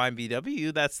hashtag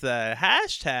YMBW. That's the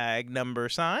hashtag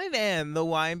 # and the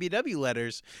YMBW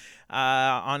letters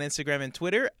on Instagram and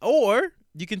Twitter. Or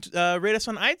you can rate us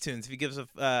on iTunes. If you give us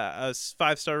a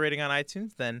 5-star rating on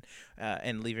iTunes, then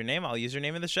and leave your name, I'll use your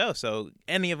name in the show. So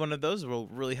any of one of those will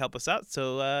really help us out.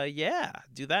 So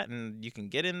do that, and you can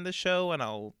get in the show, and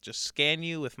I'll just scan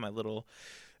you with my little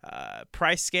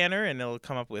price scanner, and it'll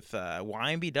come up with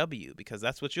YMBW, because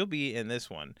that's what you'll be in this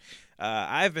one.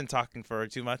 I've been talking for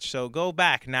too much, so go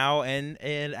back now and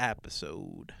an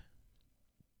episode.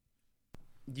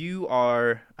 you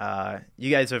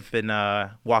guys have been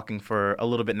walking for a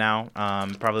little bit now,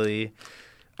 probably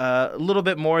a little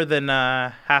bit more than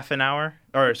half an hour,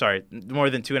 or sorry, more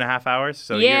than 2.5 hours.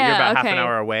 So you're about half an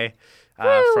hour away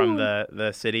from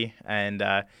the city, and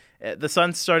the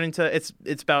sun's starting to.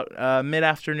 It's about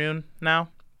mid-afternoon now.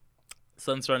 The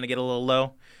sun's starting to get a little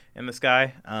low in the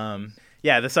sky.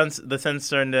 The sun's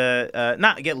starting to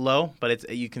not get low, but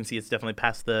you can see it's definitely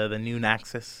past the noon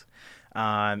axis.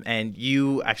 And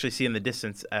you actually see in the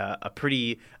distance a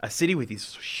city with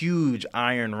these huge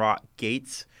iron wrought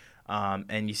gates,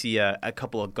 and you see a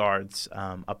couple of guards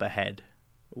up ahead.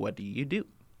 What do you do?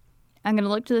 I'm gonna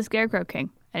look to the Scarecrow King.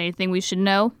 Anything we should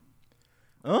know?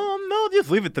 No,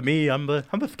 just leave it to me. I'm the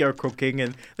Scarecrow King,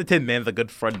 and the Tin Man's a good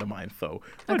friend of mine, so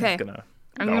we're Okay. just gonna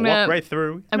gonna walk right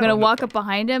through. I'm gonna walk up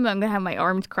behind him. I'm gonna have my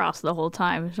arms crossed the whole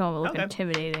time, so it'll look Okay.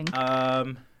 intimidating.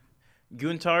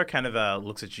 Guntar kind of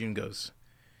looks at you and goes,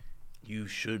 You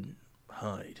shouldn't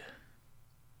hide.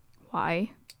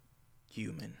 Why?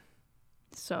 Human.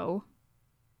 So?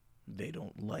 they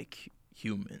don't like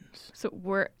humans. So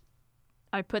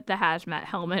I put the hazmat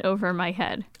helmet over my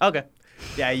head. Okay.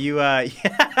 Yeah, you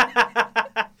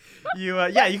you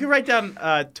can write down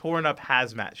torn up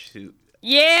hazmat suit for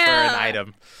an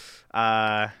item.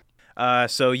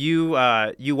 So you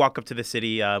walk up to the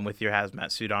city with your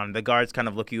hazmat suit on. The guards kind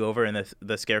of look you over, and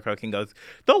the Scarecrow King goes,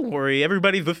 "Don't worry,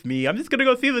 everybody's with me. I'm just gonna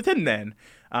go see the Tin Man."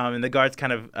 And the guards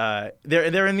kind of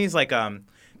they're in these like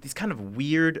these kind of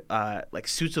weird like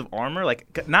suits of armor,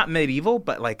 like not medieval,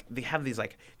 but like they have these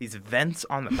vents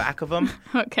on the back of them.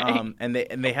 Okay. And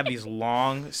they have these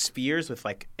long spears with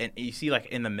like, and you see like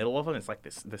in the middle of them, it's like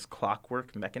this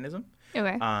clockwork mechanism.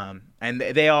 Okay. And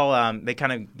they all they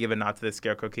kind of give a nod to the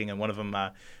Scarecrow King, and one of them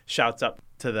shouts up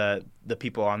to the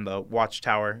people on the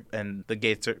watchtower, and the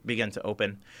gates begin to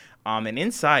open. And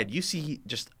inside you see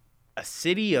just a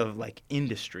city of like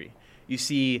industry. You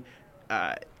see.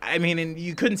 I mean, and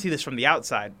you couldn't see this from the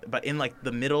outside, but in like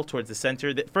the middle towards the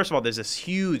center, first of all, there's this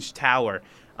huge tower.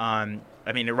 I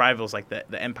mean, it rivals like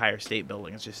the Empire State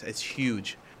Building. It's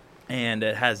huge, and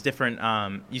it has different.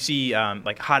 You see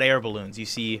like hot air balloons. You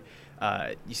see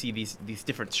these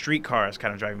different streetcars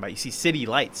kind of driving by. You see city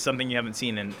lights, something you haven't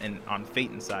seen on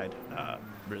Phaeton side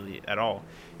really at all.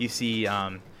 You see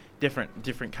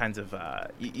different kinds of.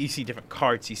 You see different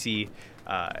carts. You see.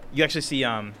 You actually see.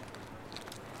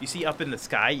 You see up in the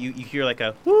sky, you hear like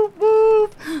a whoop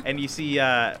whoop, and you see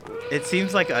it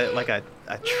seems like a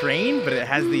train, but it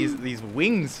has these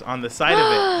wings on the side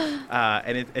of it,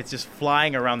 and it's just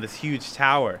flying around this huge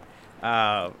tower,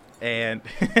 and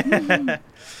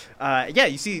yeah,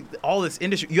 you see all this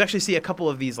industry. You actually see a couple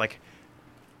of these like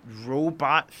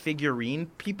robot figurine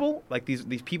people, like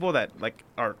these people that like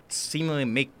are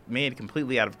seemingly made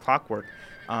completely out of clockwork,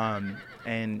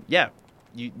 and yeah,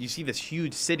 you see this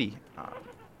huge city.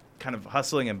 Kind of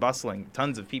hustling and bustling,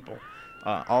 tons of people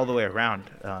all the way around.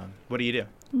 What do you do?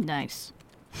 Nice.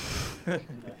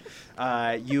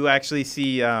 You actually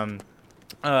see one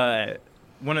of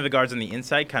the guards on the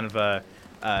inside kind of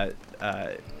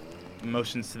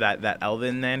motions to that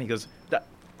elven man. He goes,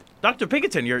 "Dr.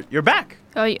 Pinkerton, you're back."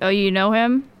 Oh, you know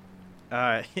him?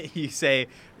 You say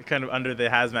kind of under the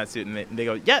hazmat suit, and they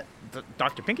go, "Yeah,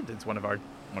 Dr. Pinkerton's one of our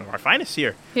finest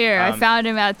here." Here, I found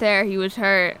him out there. He was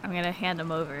hurt. I'm gonna hand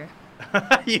him over.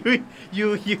 you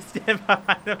stand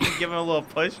behind him and give him a little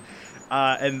push,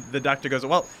 and the doctor goes,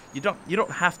 "Well, you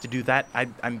don't have to do that.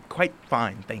 I'm quite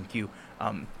fine, thank you."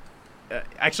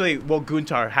 Actually,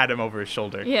 Guntar had him over his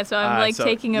shoulder. Yeah, so I'm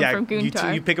taking him from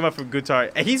Guntar. You pick him up from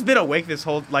Guntar. And he's been awake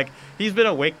he's been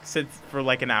awake for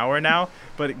like an hour now,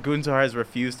 but Guntar has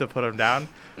refused to put him down.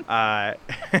 Good.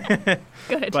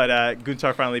 But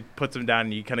Guntar finally puts him down,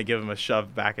 and you kind of give him a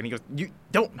shove back, and he goes, "You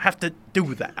don't have to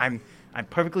do that. I'm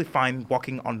perfectly fine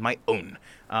walking on my own."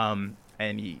 And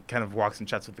he kind of walks and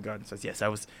chats with the guard and says, "Yes, I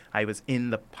was in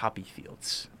the poppy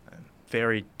fields.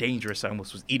 Very dangerous. I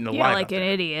almost was eaten alive." Yeah, like an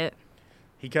idiot.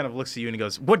 He kind of looks at you and he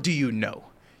goes, "What do you know?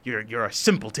 You're a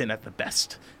simpleton at the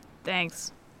best."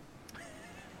 Thanks.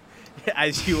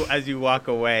 As you walk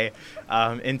away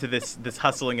into this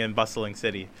hustling and bustling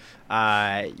city,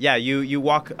 you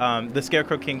walk. The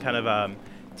Scarecrow King kind of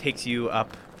takes you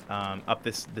up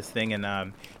this thing,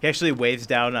 and he actually waves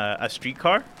down a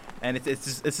streetcar, and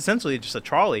it's essentially just a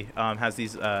trolley. Has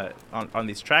these on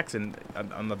these tracks, and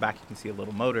on the back you can see a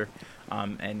little motor,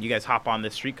 and you guys hop on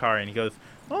this streetcar, and he goes,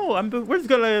 "Oh,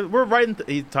 we're riding."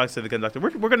 He talks to the conductor.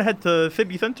 We're gonna head to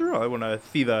city center. I want to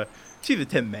see the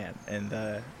Tin Man, and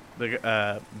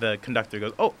the conductor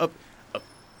goes, "Oh,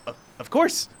 of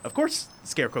course,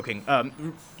 Scarecrow King.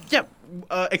 Yeah,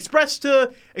 express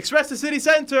to city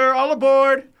center. All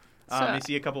aboard." You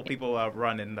see a couple people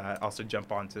run and also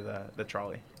jump onto the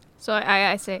trolley. So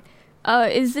I say,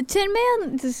 is the Tin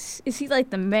Man? Is he like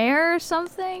the mayor or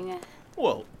something?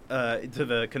 Well, to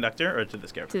the conductor or to the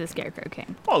Scarecrow? To the Scarecrow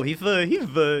King. Oh, he's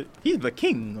the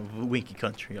king of Winky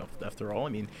Country. After all, I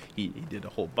mean, he did a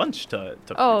whole bunch to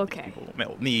okay. people.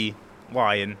 Well, me,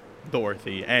 Lion,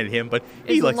 Dorothy, and him. But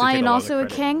is he likes Lion to take a lot also of a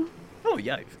credit. king? Oh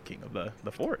yeah, he's the king of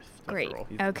the forest. Great.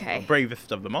 He's Okay. the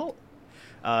bravest of them all.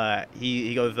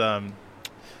 He goes.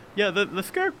 Yeah,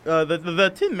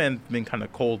 the Tin Man's been kind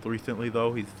of cold recently,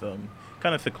 though. He's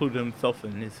kind of secluded himself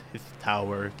in his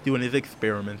tower, doing his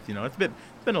experiments. You know, it's been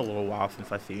a little while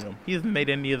since I've seen him. He hasn't made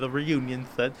any of the reunions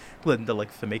that Glinda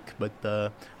likes to make, but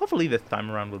hopefully this time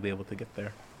around we'll be able to get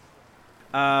there.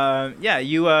 Yeah,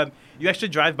 you actually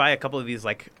drive by a couple of these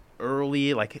like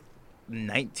early like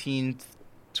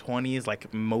 1920s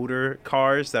like motor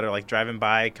cars that are like driving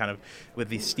by kind of with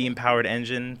these steam powered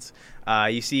engines.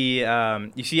 You see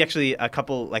actually a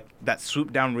couple like that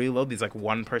swoop down reload, these like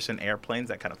one person airplanes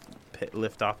that kind of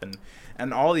lift off,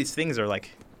 and all these things are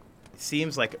like,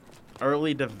 seems like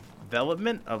early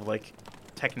development of like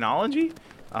technology,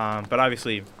 but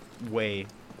obviously way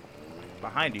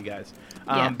behind you guys.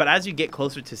 But as you get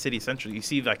closer to City Central, you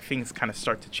see like things kind of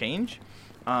start to change,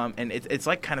 and it's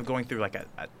like kind of going through like a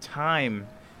time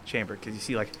chamber, because you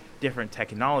see like different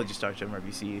technology start to emerge.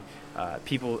 You see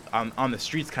people on the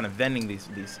streets kind of vending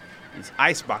these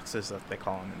ice boxes that they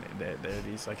call them. They're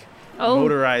these like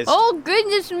motorized. Oh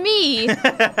goodness me!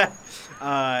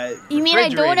 You mean I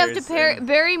don't have to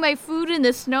bury my food in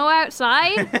the snow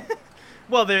outside?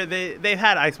 Well, they've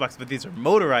had ice boxes, but these are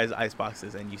motorized ice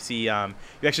boxes, and you see you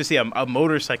actually see a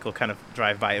motorcycle kind of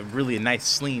drive by, a really nice,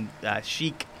 slim,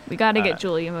 chic. We got to get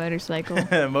Julie a motorcycle.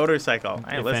 Motorcycle.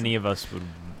 If any of us would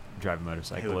drive a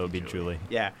motorcycle, it would be Julie.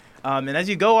 Yeah. And as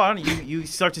you go on, you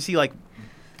start to see like.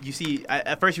 You see,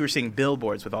 at first you were seeing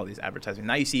billboards with all these advertisements.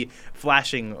 Now you see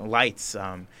flashing lights,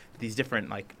 these different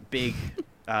like big.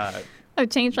 I've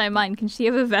changed my mind. Can she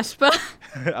have a Vespa?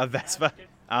 A Vespa.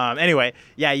 Anyway,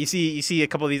 yeah, you see a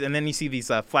couple of these, and then you see these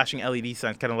flashing LED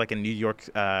signs, kind of like in New York.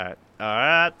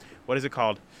 What is it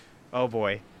called? Oh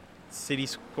boy, City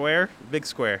Square, big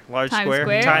square, large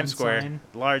square, Times Square,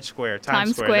 large square,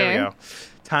 Times Square. There we go.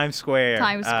 Times Square.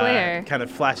 Times Square. Kind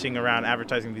of flashing around,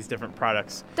 advertising these different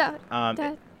products.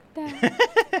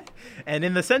 And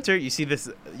in the center, you see this.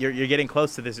 You're getting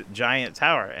close to this giant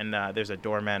tower, and there's a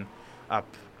doorman up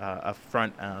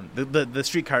front. The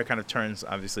streetcar kind of turns,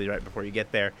 obviously, right before you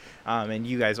get there, and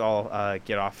you guys all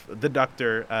get off. The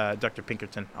Dr.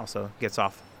 Pinkerton also gets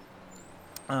off.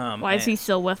 Why is he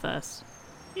still with us?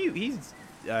 He's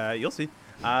you'll see.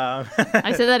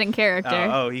 I said that in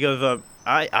character. He goes.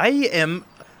 I am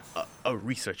a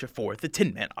researcher for the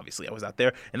Tin Man. Obviously, I was out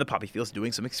there in the poppy fields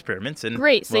doing some experiments. And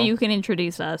great, so you can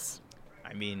introduce us.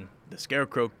 I mean, the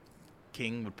Scarecrow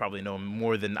King would probably know him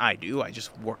more than I do. I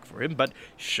just work for him, but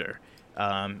sure.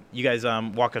 You guys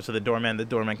walk up to the doorman. The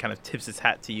doorman kind of tips his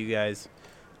hat to you guys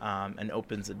and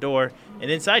opens the door. And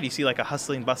inside, you see like a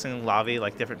hustling, bustling lobby,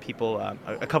 like different people,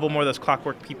 a couple more of those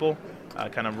clockwork people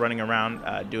kind of running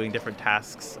around doing different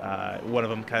tasks. One of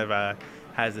them kind of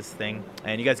has this thing.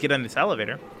 And you guys get on this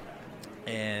elevator,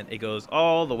 and it goes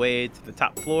all the way to the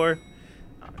top floor.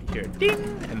 You hear a ding,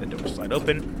 and the doors slide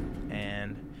open.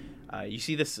 And you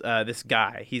see this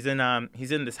guy. He's in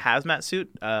this hazmat suit.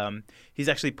 He's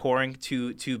actually pouring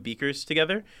two beakers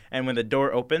together. And when the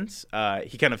door opens,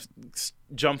 he kind of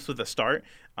jumps with a start,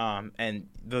 and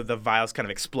the vials kind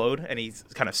of explode, and he's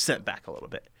kind of sent back a little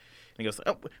bit. And he goes,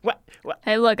 "Oh, what?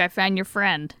 Hey, look! I found your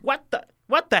friend. What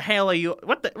the hell are you?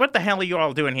 What the hell are you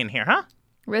all doing in here, huh?"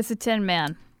 Where's the Tin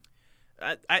Man?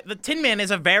 The Tin Man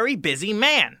is a very busy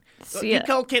man. You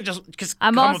can't just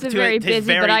I'm come also up to very it,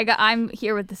 busy, but I'm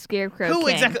here with the Scarecrow King. Who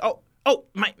exactly? Oh,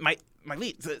 my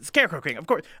lead, the Scarecrow King, of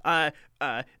course. Hi.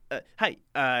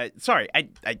 Sorry,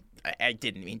 I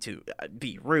didn't mean to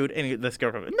be rude. And the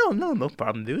Scarecrow, no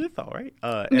problem, dude. It's all right.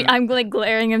 I'm like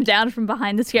glaring him down from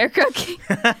behind the Scarecrow King,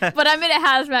 but I'm in a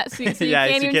hazmat suit, so you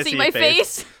can't even see my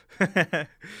face.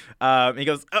 He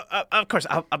goes, of course,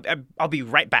 I'll be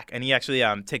right back. And he actually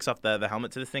takes off the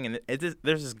helmet to this thing, and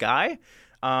there's this guy.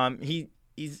 He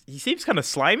seems kind of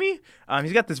slimy.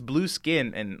 He's got this blue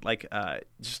skin, and like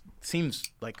just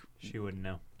seems like she wouldn't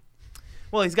know.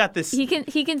 Well, he's got this. He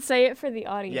can say it for the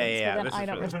audience, yeah, but then I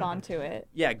don't respond to it.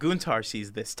 Yeah, Guntar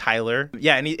sees this Tyler.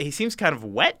 Yeah, and he seems kind of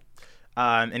wet.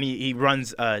 And he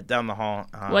runs down the hall.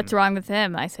 What's wrong with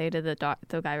him? I say to the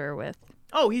guy we're with.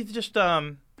 Oh, he's just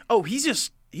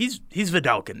he's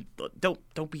Vidalkin.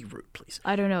 Don't be rude, please.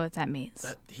 I don't know what that means.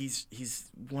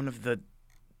 He's one of the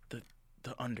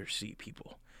undersea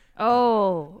people.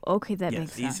 Oh, okay, that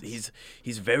makes sense.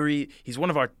 He's one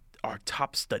of our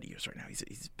top studiers right now.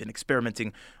 He's been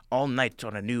experimenting all night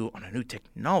on a new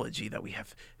technology that we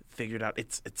have figured out.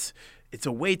 It's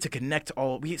a way to connect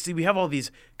all. We have all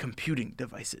these computing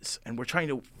devices, and we're trying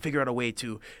to figure out a way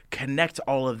to connect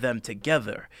all of them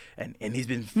together. And he's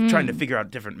been trying to figure out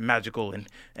different magical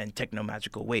and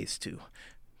techno-magical ways to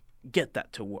get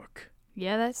that to work.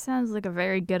 Yeah, that sounds like a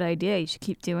very good idea. You should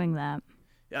keep doing that.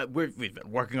 We've been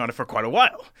working on it for quite a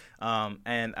while.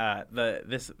 And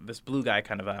this blue guy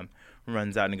kind of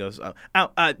runs out and he goes,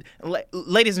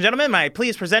 ladies and gentlemen, may I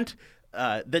please present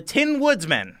the Tin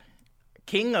Woodsman,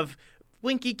 King of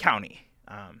Winky County.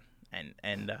 And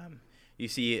you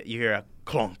hear a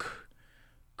clunk,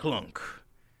 clunk,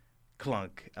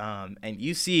 clunk. And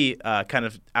you see kind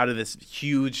of out of this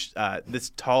huge,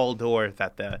 this tall door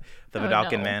that the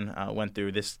Vidalkin man went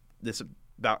through, this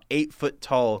about 8 foot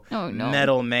tall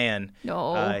metal man.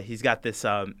 No. He's got this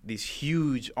these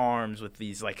huge arms with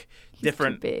these like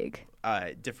different big.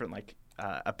 Different like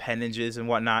appendages and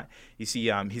whatnot. You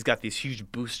see, he's got these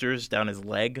huge boosters down his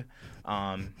leg,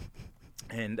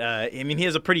 and I mean, he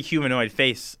has a pretty humanoid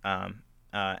face,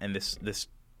 and this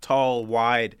tall,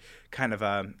 wide, kind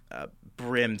of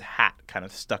brimmed hat kind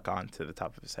of stuck onto the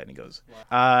top of his head. And he goes,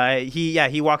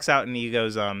 he walks out and he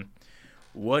goes,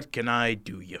 "What can I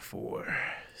do you for,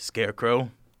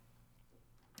 Scarecrow?"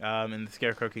 And the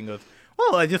Scarecrow King goes,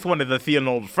 "Well, I just wanted to see an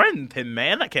old friend, Tin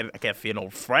Man. I can't see an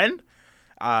old friend."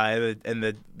 And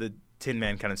the Tin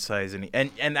Man kind of sighs,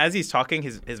 and as he's talking,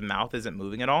 his mouth isn't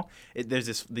moving at all.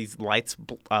 There's these lights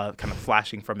kind of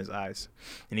flashing from his eyes,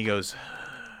 and he goes,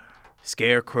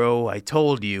 "Scarecrow, I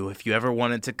told you if you ever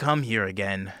wanted to come here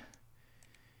again,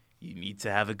 you need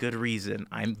to have a good reason.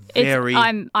 I'm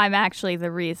actually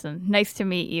the reason. Nice to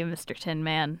meet you, Mr. Tin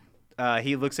Man."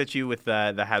 He looks at you with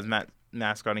the hazmat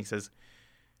mask on. He says,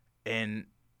 "And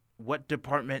what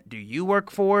department do you work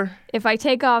for?" If I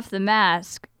take off the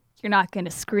mask, you're not going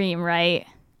to scream, right?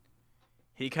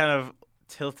 He kind of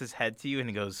tilts his head to you and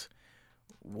he goes,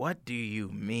 "What do you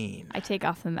mean?" I take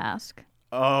off the mask.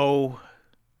 Oh.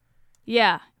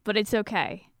 Yeah, but it's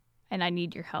okay. And I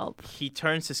need your help. He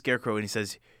turns to Scarecrow and he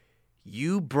says,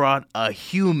 "You brought a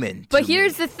human to But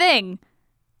here's me." the thing.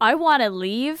 I want to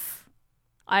leave.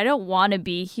 I don't want to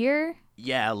be here.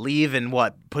 Yeah, leave and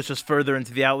what? Push us further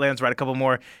into the Outlands, write a couple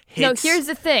more hits. No, here's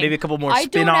the thing. Maybe a couple more I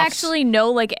spin-offs. don't actually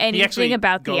know anything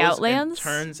about the goes Outlands. And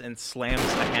turns and slams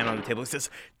a hand on the table. He says,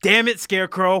 "Damn it,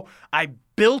 Scarecrow. I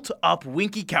built up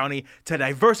Winky County to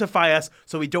diversify us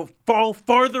so we don't fall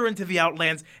farther into the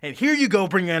Outlands. And here you go,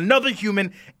 bringing another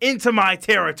human into my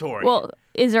territory." Well,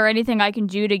 is there anything I can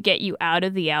do to get you out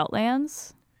of the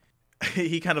Outlands?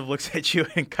 He kind of looks at you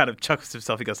and kind of chuckles to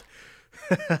himself. He goes,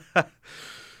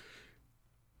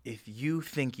 "If you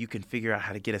think you can figure out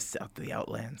how to get us out to the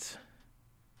Outlands,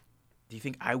 do you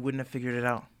think I wouldn't have figured it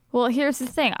out?" Well, here's the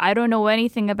thing. I don't know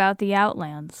anything about the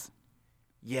Outlands.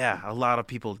 Yeah, a lot of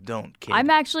people don't, kid. I'm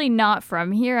actually not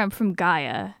from here. I'm from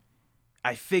Gaia.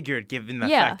 I figured, given the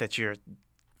Yeah. fact that you're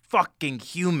fucking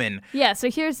human. Yeah,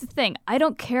 so here's the thing. I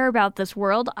don't care about this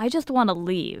world. I just want to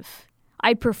leave.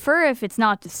 I'd prefer if it's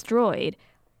not destroyed.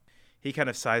 He kind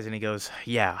of sighs and he goes,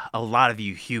 "Yeah, a lot of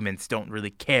you humans don't really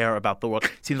care about the world.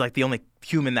 Seems like the only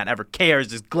human that ever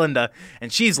cares is Glinda,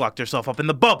 and she's locked herself up in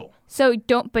the bubble." So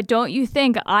don't you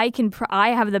think I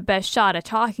have the best shot at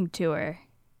talking to her?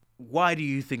 Why do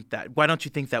you think that? Why don't you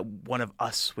think that one of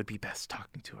us would be best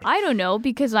talking to her? I don't know,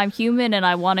 because I'm human and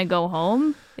I want to go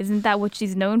home. Isn't that what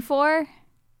she's known for?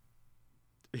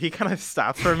 He kind of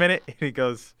stops for a minute and he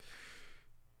goes,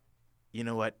 "You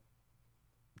know what?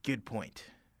 Good point.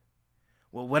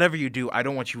 Well, whatever you do, I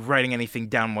don't want you writing anything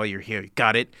down while you're here.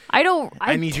 Got it? I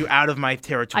need you out of my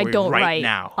territory right write.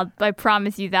 now." I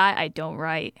promise you that I don't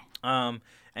write.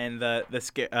 And the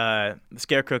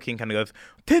Scarecrow King kind of goes,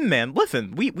 "Tin Man,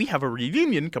 listen, we have a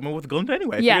reunion coming with Glinda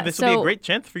anyway. I figure this will be a great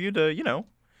chance for you to, you know."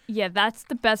 Yeah, that's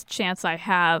the best chance I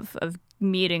have of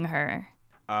meeting her.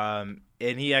 And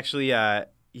he actually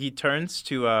he turns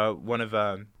to one of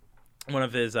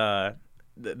his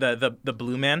the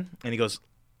blue man and he goes,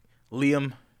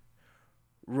 "Liam,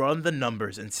 run the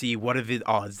numbers and see what are the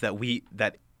odds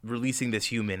that releasing this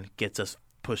human gets us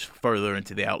pushed further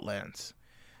into the Outlands."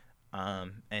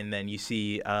 And then you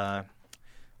see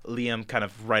Liam kind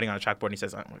of writing on a chalkboard and he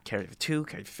says, "Carry 2,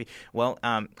 carry 3. Well,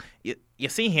 you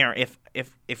see here,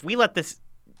 if we let this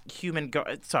human go,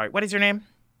 sorry, what is your name?"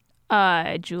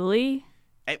 Julie?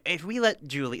 If we let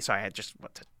Julie, sorry, I just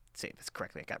want to say this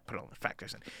correctly. I got to put all the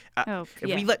factors in. If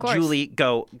we of let course. Julie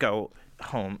go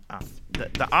home,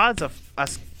 the odds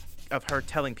of her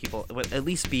telling people would at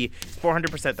least be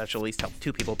 400% that she'll at least tell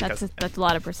 2 people. That's a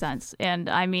lot of percents. And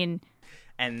I mean,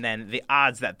 and then the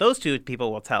odds that those 2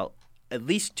 people will tell at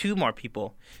least 2 more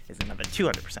people is another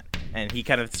 200%. And he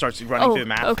kind of starts running through the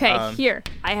math. Okay, here.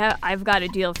 I've got a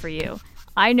deal for you.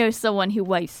 I know someone who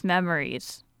wipes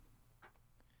memories.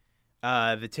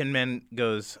 The Tin Man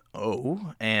goes,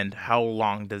 "Oh, and how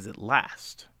long does it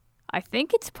last?" I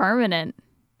think it's permanent.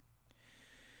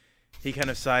 He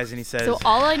kind of sighs and he says, So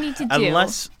all I need to do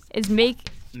unless is make...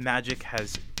 magic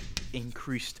has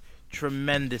increased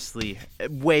tremendously,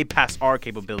 way past our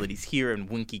capabilities here in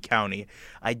Winky County,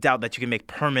 I doubt that you can make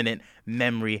permanent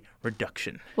memory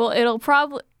reduction. Well, it'll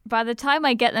probably... By the time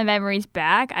I get the memories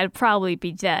back, I'd probably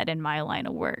be dead in my line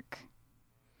of work.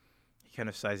 He kind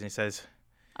of sighs and he says,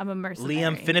 I'm a mercenary.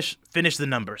 "Liam, finish the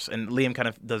numbers." And Liam kind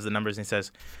of does the numbers and he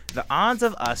says, "The odds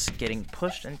of us getting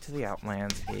pushed into the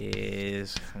Outlands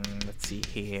is, let's see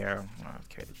here,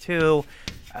 carry the 2,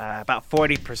 about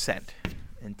 40%.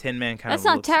 And Tin Man kind That's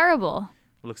of not terrible.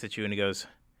 looks at you and he goes,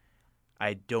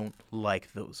 "I don't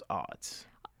like those odds."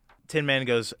 Tin Man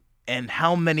goes, And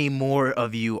how many more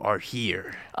of you are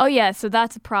here? Oh, yeah, so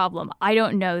that's a problem. I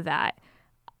don't know that.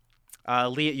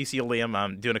 You see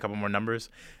Liam doing a couple more numbers,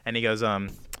 and he goes,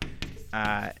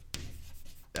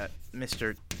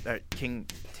 Mr. King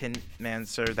Tin Man,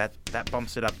 sir, that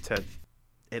bumps it up to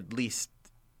at least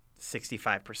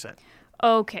 65%.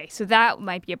 Okay, so that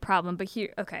might be a problem, but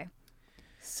here, okay.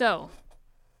 So,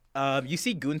 You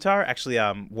see Guntar actually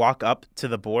walk up to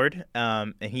the board,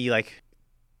 and he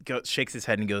shakes his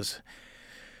head and goes,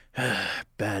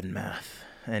 bad math.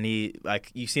 And he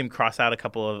you see him cross out a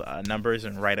couple of numbers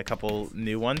and write a couple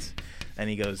new ones, and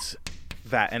he goes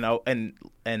that and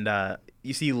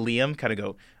you see Liam kind of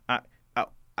go,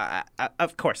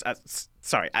 of course,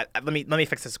 sorry, let me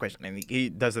fix this equation, and he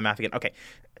does the math again. Okay,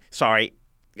 sorry,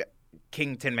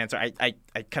 King Tin Man, sorry, I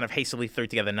kind of hastily threw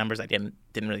together numbers. I didn't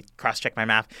really cross check my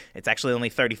math. It's actually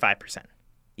only 35%,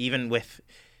 even with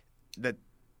the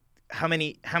how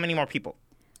many more people?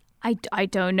 I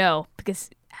don't know, because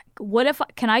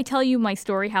can I tell you my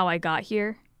story how I got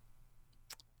here?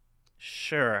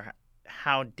 Sure.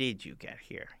 How did you get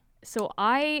here? So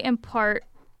I'm part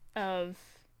of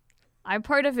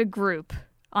a group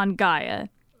on Gaia,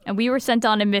 and we were sent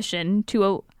on a mission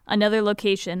to another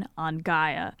location on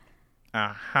Gaia.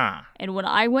 Uh-huh. And when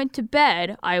I went to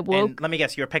bed, I woke... And let me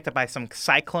guess, you were picked up by some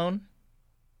cyclone?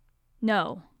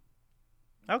 No.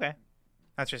 Okay.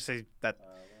 That's just that's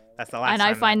the last And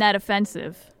time. I find that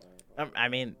offensive. I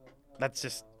mean, that's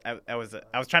just I was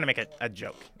trying to make a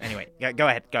joke. Anyway, go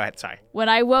ahead. Sorry. When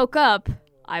I woke up,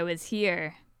 I was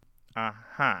here.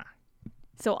 Uh-huh.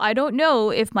 So I don't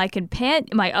know if my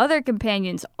other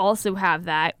companions also have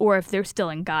that, or if they're still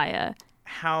in Gaia.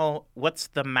 What's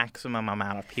the maximum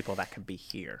amount of people that could be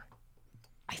here?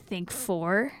 I think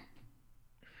 4.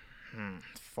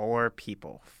 4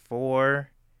 people.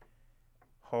 4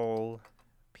 whole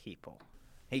people.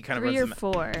 He kind of 3 runs or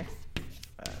 4.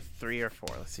 3 or 4.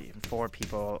 Let's see. 4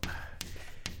 people.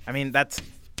 I mean, that's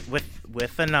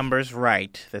with the numbers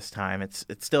right this time. It's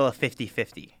still a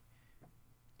 50-50.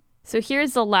 So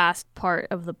here's the last part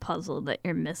of the puzzle that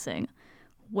you're missing.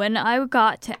 When I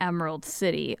got to Emerald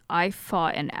City, we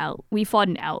fought an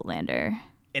Outlander.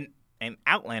 An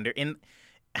Outlander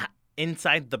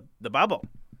inside the bubble.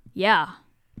 Yeah.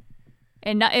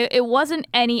 And it wasn't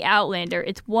any Outlander.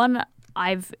 It's one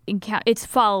I've encountered. It's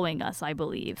following us, I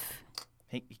believe.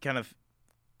 He kind of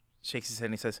shakes his head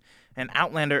and he says, an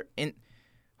Outlander in...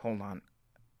 Hold on.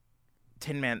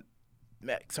 Tin Man...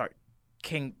 Sorry.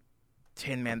 King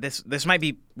Tin Man. This might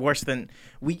be worse than...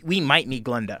 We might need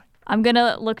Glenda. I'm going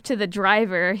to look to the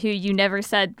driver, who you never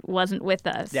said wasn't with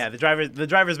us. Yeah, the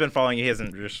driver's been following you. He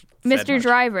hasn't just said Mr. much.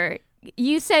 Driver,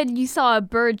 you said you saw a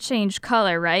bird change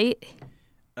color, right?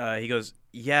 He goes,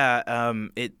 yeah,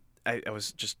 I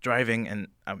was just driving and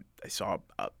I saw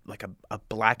a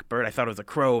black bird. I thought it was a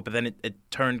crow, but then it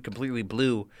turned completely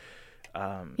blue.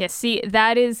 Yeah, see,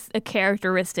 that is a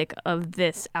characteristic of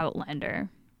this Outlander.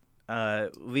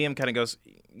 Liam kind of goes,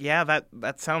 yeah,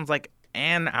 that sounds like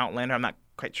an Outlander. I'm not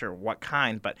quite sure what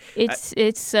kind, but...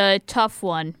 It's a tough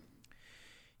one.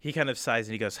 He kind of sighs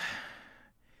and he goes,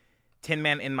 Tin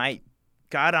Man, in my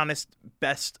God-honest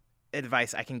best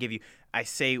advice I can give you, I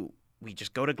say we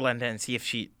just go to Glenda and see if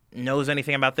she knows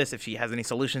anything about this, if she has any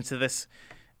solutions to this,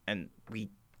 and we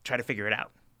try to figure it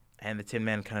out. And the Tin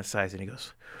Man kind of sighs and he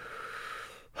goes,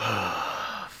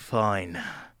 fine.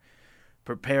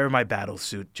 Prepare my battle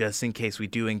suit just in case we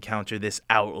do encounter this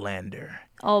Outlander.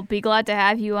 I'll be glad to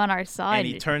have you on our side. And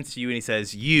he turns to you and he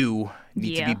says, you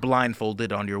need to be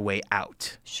blindfolded on your way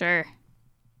out. Sure.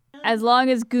 As long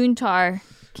as Guntar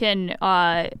can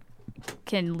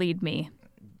lead me.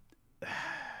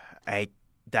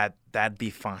 That'd be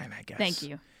fine, I guess. Thank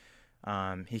you.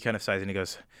 He kind of sighs and he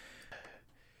goes,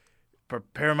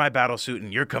 prepare my battle suit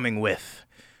and you're coming with.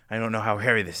 I don't know how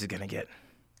hairy this is going to get.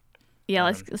 Yeah,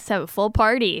 let's have a full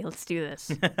party. Let's do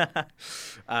this.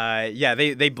 Yeah,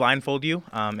 they blindfold you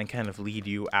and kind of lead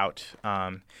you out.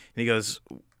 And he goes,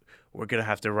 we're going to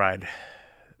have to ride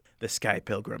the Sky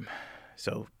Pilgrim.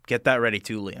 So get that ready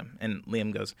too, Liam. And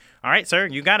Liam goes, all right, sir,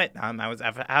 you got it. I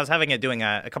was having it doing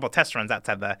a couple test runs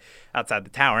outside the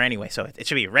tower anyway, so it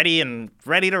should be ready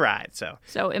to ride. So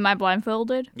am I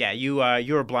blindfolded? yeah, you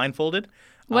are blindfolded.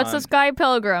 What's the Sky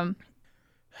Pilgrim?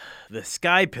 The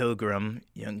Sky Pilgrim,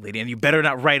 young lady, and you better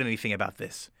not write anything about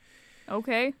this,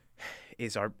 Okay.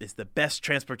 is the best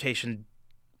transportation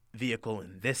vehicle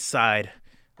in this side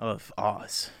of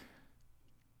Oz.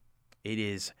 It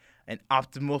is an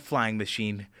optimal flying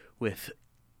machine with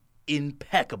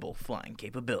impeccable flying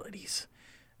capabilities.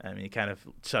 I mean, he kind of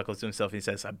chuckles to himself and he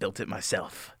says, I built it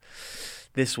myself.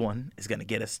 This one is going to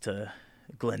get us to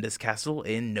Glenda's castle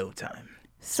in no time.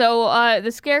 So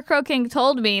the Scarecrow King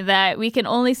told me that we can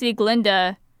only see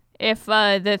Glinda if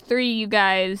the three you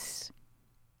guys,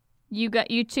 you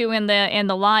two and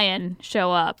the lion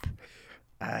show up.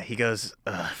 He goes,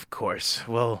 of course.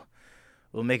 We'll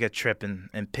make a trip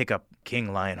and pick up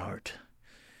King Lionheart.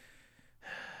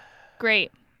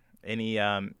 Great. And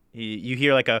you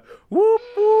hear like a whoop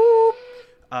whoop.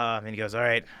 And he goes, all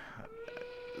right,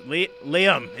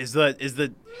 Liam, is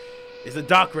the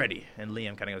dock ready? And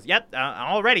Liam kind of goes, yep,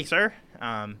 all ready, sir.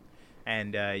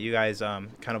 And you guys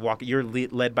kind of walk. You're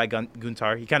led by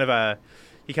Guntar.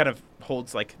 He kind of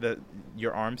holds like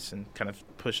your arms and kind of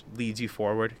leads you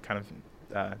forward, kind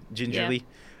of gingerly.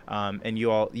 Yeah. And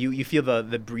you feel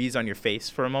the breeze on your face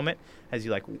for a moment as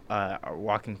you are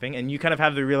walking thing, and you kind of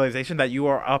have the realization that you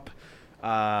are up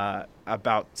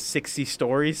about 60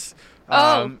 stories.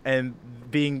 And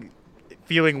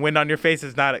feeling wind on your face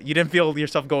is not. You didn't feel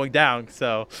yourself going down,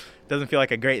 so it doesn't feel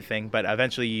like a great thing. But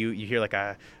eventually, you hear like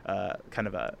a kind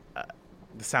of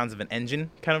the sounds of an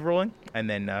engine kind of rolling, and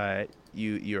then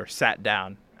you're sat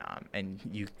down, and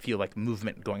you feel like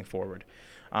movement going forward.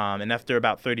 And after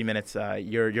about 30 minutes,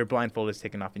 your blindfold is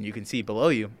taken off, and you can see below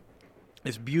you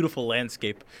this beautiful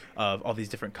landscape of all these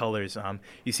different colors.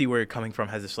 You see where you're coming from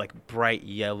has this like bright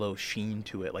yellow sheen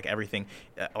to it, like everything,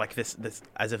 like this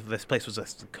as if this place was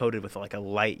just coated with like a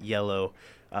light yellow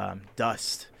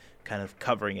dust kind of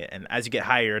covering it. And as you get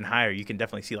higher and higher, you can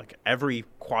definitely see like every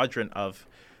quadrant of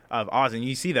Oz, and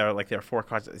you see there are 4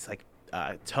 quadrants. It's like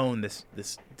tone this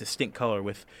distinct color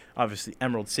with obviously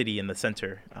Emerald City in the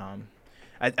center.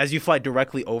 As you fly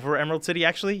directly over Emerald City,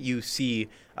 actually, you see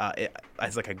it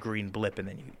as like a green blip, and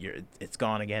then it's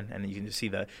gone again, and you can just see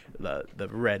the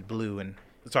red, blue,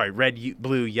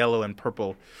 yellow, and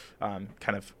purple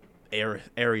kind of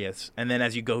areas. And then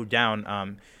as you go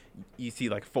down, you see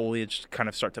like foliage kind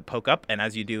of start to poke up, and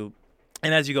as you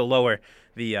go lower,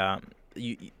 the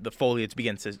foliage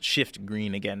begins to shift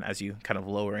green again as you kind of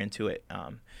lower into it,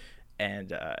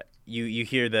 and you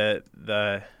hear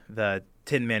the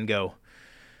Tin Man go,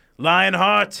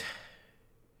 Lionheart,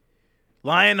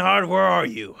 where are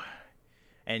you?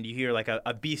 And you hear like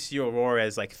a bestial roar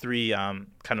as like 3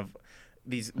 kind of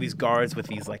these guards with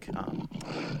these like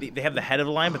they have the head of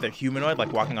the lion, but they're humanoid,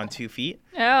 like walking on 2 feet.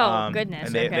 Oh, goodness.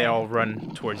 And they all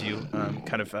run towards you,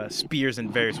 kind of spears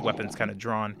and various weapons kind of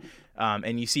drawn.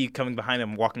 And you see coming behind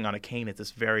them, walking on a cane, it's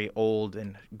this very old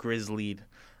and grizzlied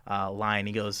lion.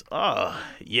 He goes, oh,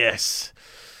 yes,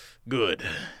 good.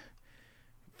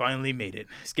 Finally made it.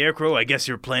 Scarecrow, I guess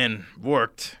your plan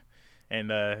worked.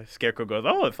 And Scarecrow goes,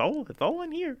 oh, it's all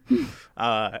in here.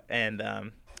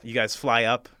 And you guys fly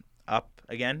up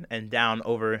again and down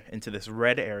over into this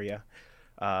red area,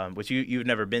 which you've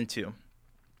never been to.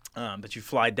 But you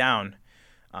fly down,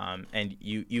 and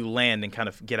you land and kind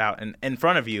of get out. And in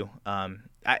front of you,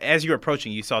 as you're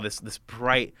approaching, you saw this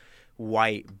bright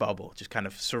white bubble just kind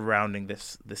of surrounding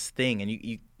this thing, and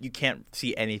you can't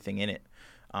see anything in it.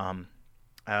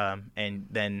 And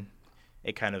then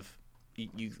it kind of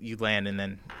you land, and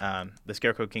then the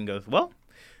Scarecrow King goes, well,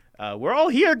 we're all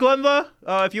here, Glinda,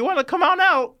 if you want to come on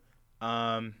out.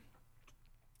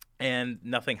 And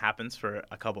nothing happens for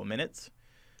a couple minutes,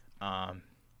 and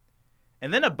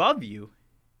then above you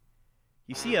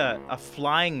see a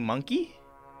flying monkey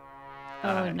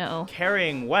no,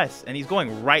 carrying Wes, and he's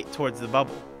going right towards the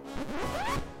bubble.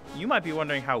 You might be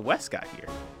wondering how Wes got here.